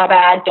from the job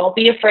ad. Don't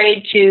be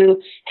afraid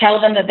to tell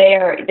them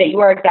that you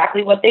are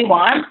exactly what they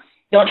want.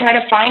 Don't try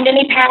to find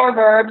any power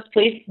verbs.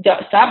 Please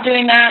stop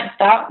doing that.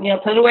 Stop,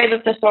 put away the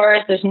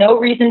thesaurus. There's no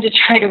reason to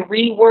try to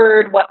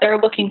reword what they're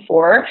looking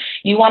for.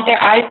 You want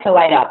their eyes to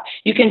light up.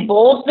 You can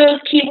bold those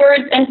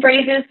keywords and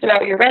phrases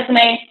throughout your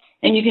resume,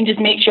 and you can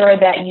just make sure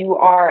that you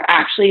are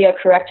actually a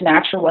correct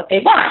match for what they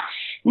want.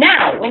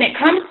 Now, when it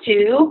comes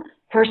to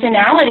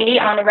personality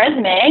on a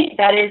resume,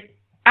 that is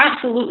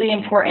absolutely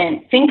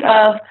important. Think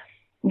of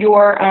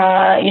your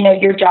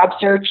job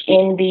search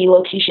in the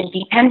location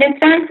dependent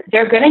sense.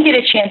 They're going to get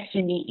a chance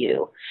to meet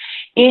you.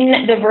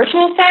 In the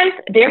virtual sense,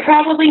 they're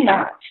probably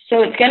not.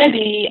 So it's going to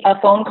be a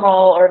phone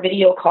call or a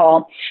video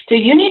call. So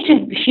you need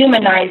to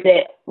humanize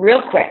it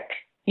real quick.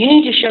 You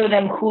need to show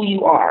them who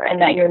you are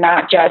and that you're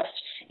not just,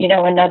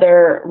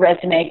 another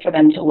resume for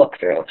them to look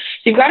through.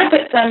 So you've got to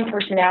put some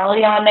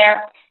personality on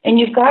there. And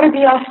you've got to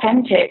be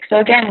authentic. So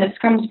again, this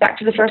comes back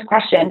to the first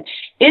question.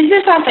 Is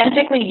this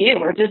authentically you?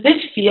 Or does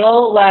this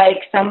feel like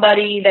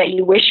somebody that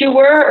you wish you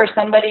were or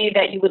somebody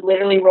that you would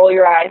literally roll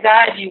your eyes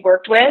at if you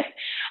worked with?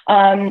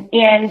 And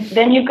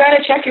then you've got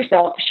to check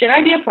yourself. Should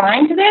I be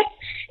applying to this?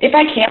 If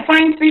I can't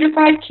find 3 to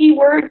 5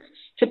 keywords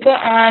to put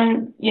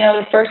on,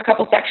 the first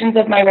couple sections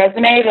of my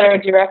resume that are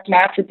a direct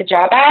match with the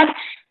job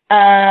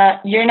ad,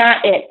 you're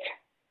not it.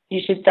 You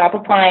should stop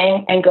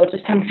applying and go to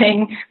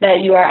something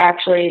that you are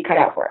actually cut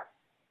out for.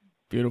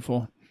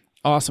 Beautiful.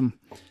 Awesome.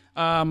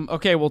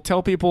 Okay, well,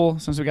 tell people,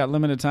 since we got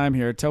limited time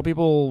here, tell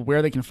people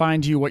where they can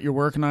find you, what you're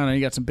working on. I know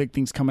you got some big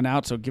things coming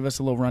out, so give us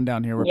a little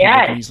rundown here where people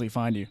can easily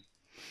find you.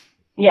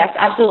 Yes,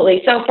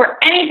 absolutely. So for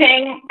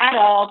anything at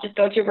all, just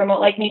go to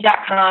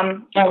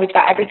remotelikeme.com. We've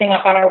got everything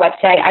up on our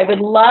website. I would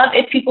love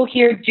if people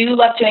here do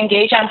love to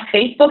engage on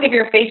Facebook. If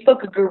you're a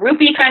Facebook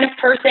groupie kind of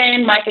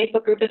person, my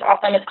Facebook group is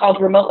awesome. It's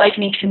called Remote Like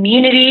Me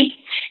Community,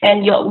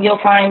 and you'll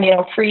find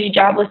free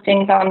job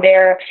listings on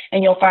there,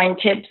 and you'll find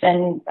tips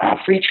and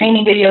free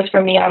training videos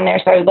from me on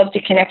there. So I would love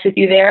to connect with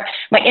you there.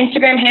 My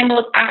Instagram handle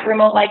is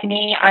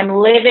 @RemoteLikeMe. I'm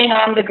living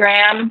on the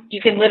gram.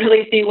 You can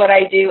literally see what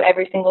I do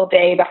every single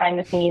day behind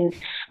the scenes.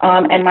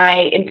 And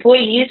my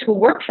employees who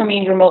work for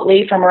me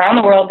remotely from around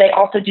the world, they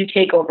also do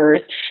takeovers.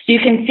 So you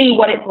can see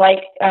what it's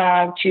like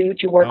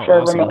to work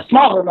for awesome. A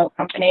small remote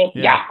company.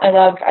 Yeah, I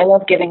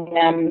love giving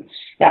them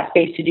that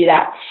space to do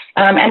that.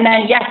 And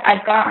then, yes,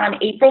 I've got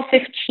on April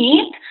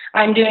 15th,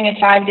 I'm doing a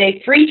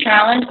 5-day free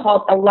challenge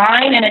called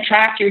Align and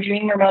Attract Your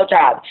Dream Remote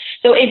Job.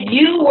 So if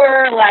you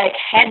were like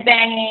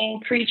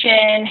headbanging,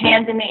 preaching,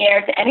 hands in the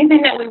air to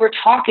anything that we were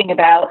talking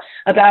about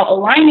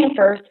aligning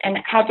first and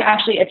how to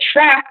actually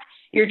attract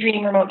your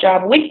dream remote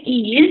job with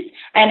ease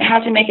and how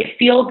to make it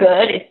feel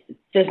good. It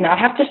does not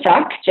have to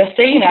suck, just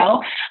so you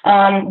know,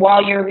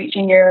 while you're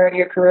reaching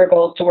your career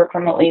goals to work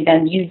remotely,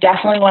 then you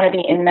definitely want to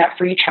be in that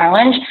free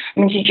challenge.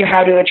 I'm going to teach you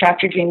how to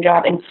attract your dream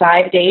job in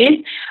 5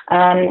 days.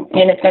 And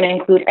it's going to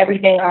include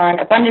everything on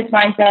abundance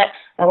mindset,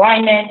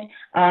 alignment,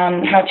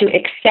 how to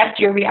accept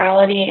your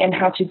reality and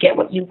how to get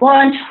what you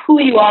want,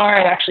 who you are,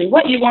 and actually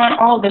what you want,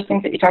 all of those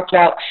things that you talked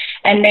about.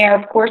 And they're,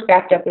 of course,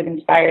 backed up with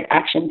inspired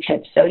action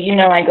tips. So,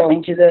 I go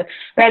into the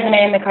resume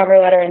and the cover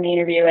letter and the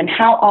interview and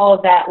how all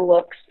of that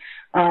looks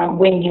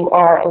when you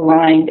are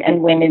aligned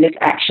and when it is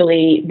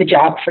actually the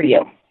job for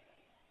you.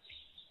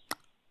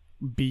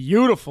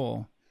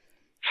 Beautiful.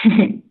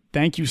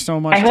 Thank you so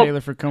much,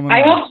 Taylor, for coming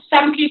I on. hope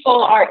some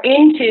people are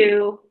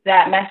into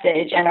that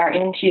message and are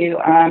into,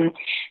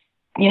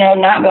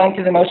 not going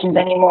through the motions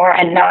anymore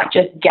and not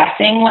just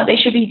guessing what they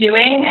should be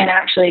doing and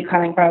actually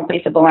coming from a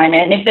place of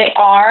alignment. And if they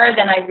are,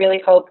 then I really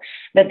hope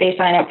that they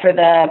sign up for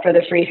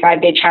the free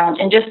 5-day challenge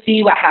and just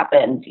see what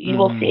happens. You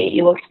will see,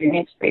 you will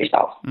experience it for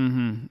yourself.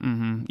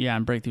 Yeah,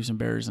 and break through some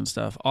barriers and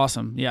stuff.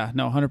 Awesome. Yeah,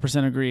 no,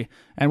 100% agree.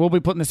 And we'll be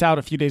putting this out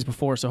a few days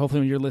before, so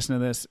hopefully when you're listening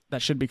to this,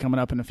 that should be coming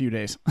up in a few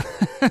days.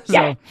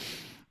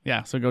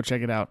 So go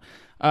check it out.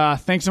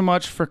 Thanks so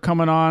much for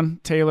coming on,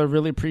 Taylor.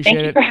 Really appreciate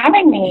it. Thank you for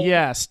having me.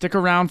 Yeah, stick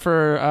around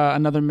for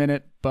another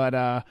minute, but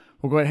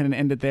we'll go ahead and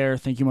end it there.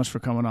 Thank you much for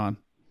coming on.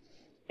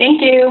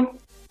 Thank you.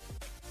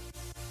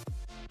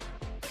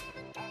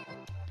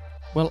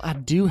 Well, I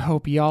do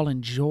hope y'all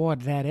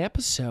enjoyed that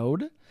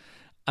episode.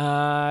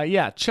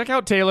 Check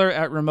out Taylor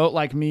at Remote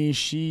Like Me.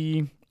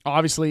 She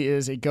obviously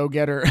is a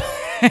go-getter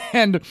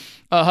and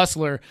a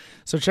hustler.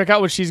 So check out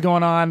what she's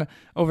going on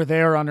over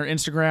there on her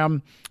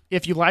Instagram.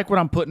 If you like what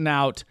I'm putting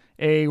out,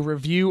 a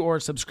review or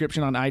a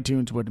subscription on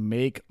iTunes would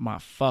make my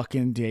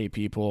fucking day,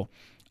 people.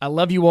 I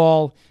love you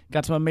all.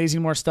 Got some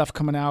amazing more stuff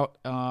coming out.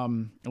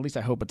 At least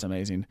I hope it's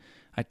amazing.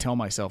 I tell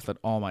myself that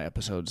all my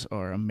episodes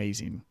are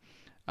amazing.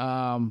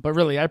 But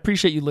really, I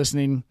appreciate you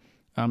listening,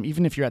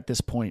 even if you're at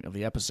this point of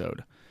the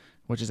episode,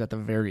 which is at the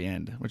very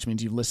end, which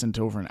means you've listened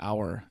to over an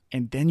hour,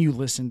 and then you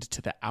listened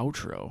to the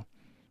outro.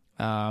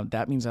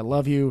 That means I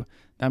love you.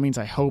 That means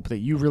I hope that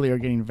you really are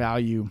getting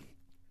value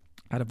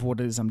out of what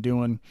it is I'm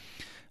doing.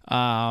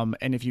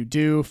 And if you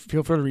do,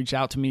 feel free to reach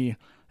out to me,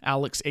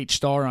 Alex H.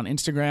 Star on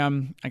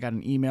Instagram. I got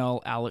an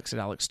email,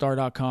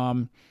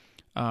 alex@alexstar.com.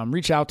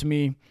 Reach out to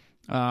me.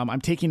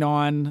 I'm taking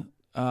on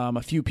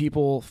a few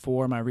people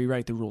for my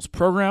Rewrite the Rules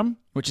program,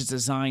 which is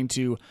designed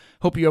to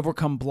help you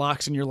overcome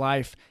blocks in your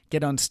life,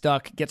 get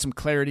unstuck, get some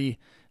clarity,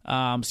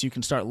 so you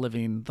can start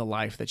living the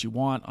life that you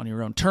want on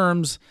your own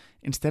terms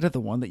instead of the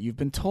one that you've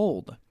been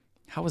told.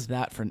 How is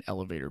that for an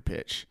elevator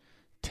pitch?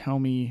 Tell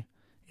me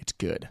it's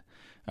good.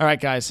 All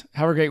right, guys,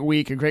 have a great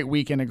week, a great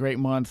weekend, a great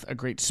month, a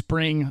great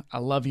spring. I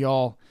love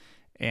y'all,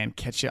 and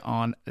catch you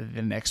on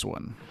the next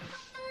one.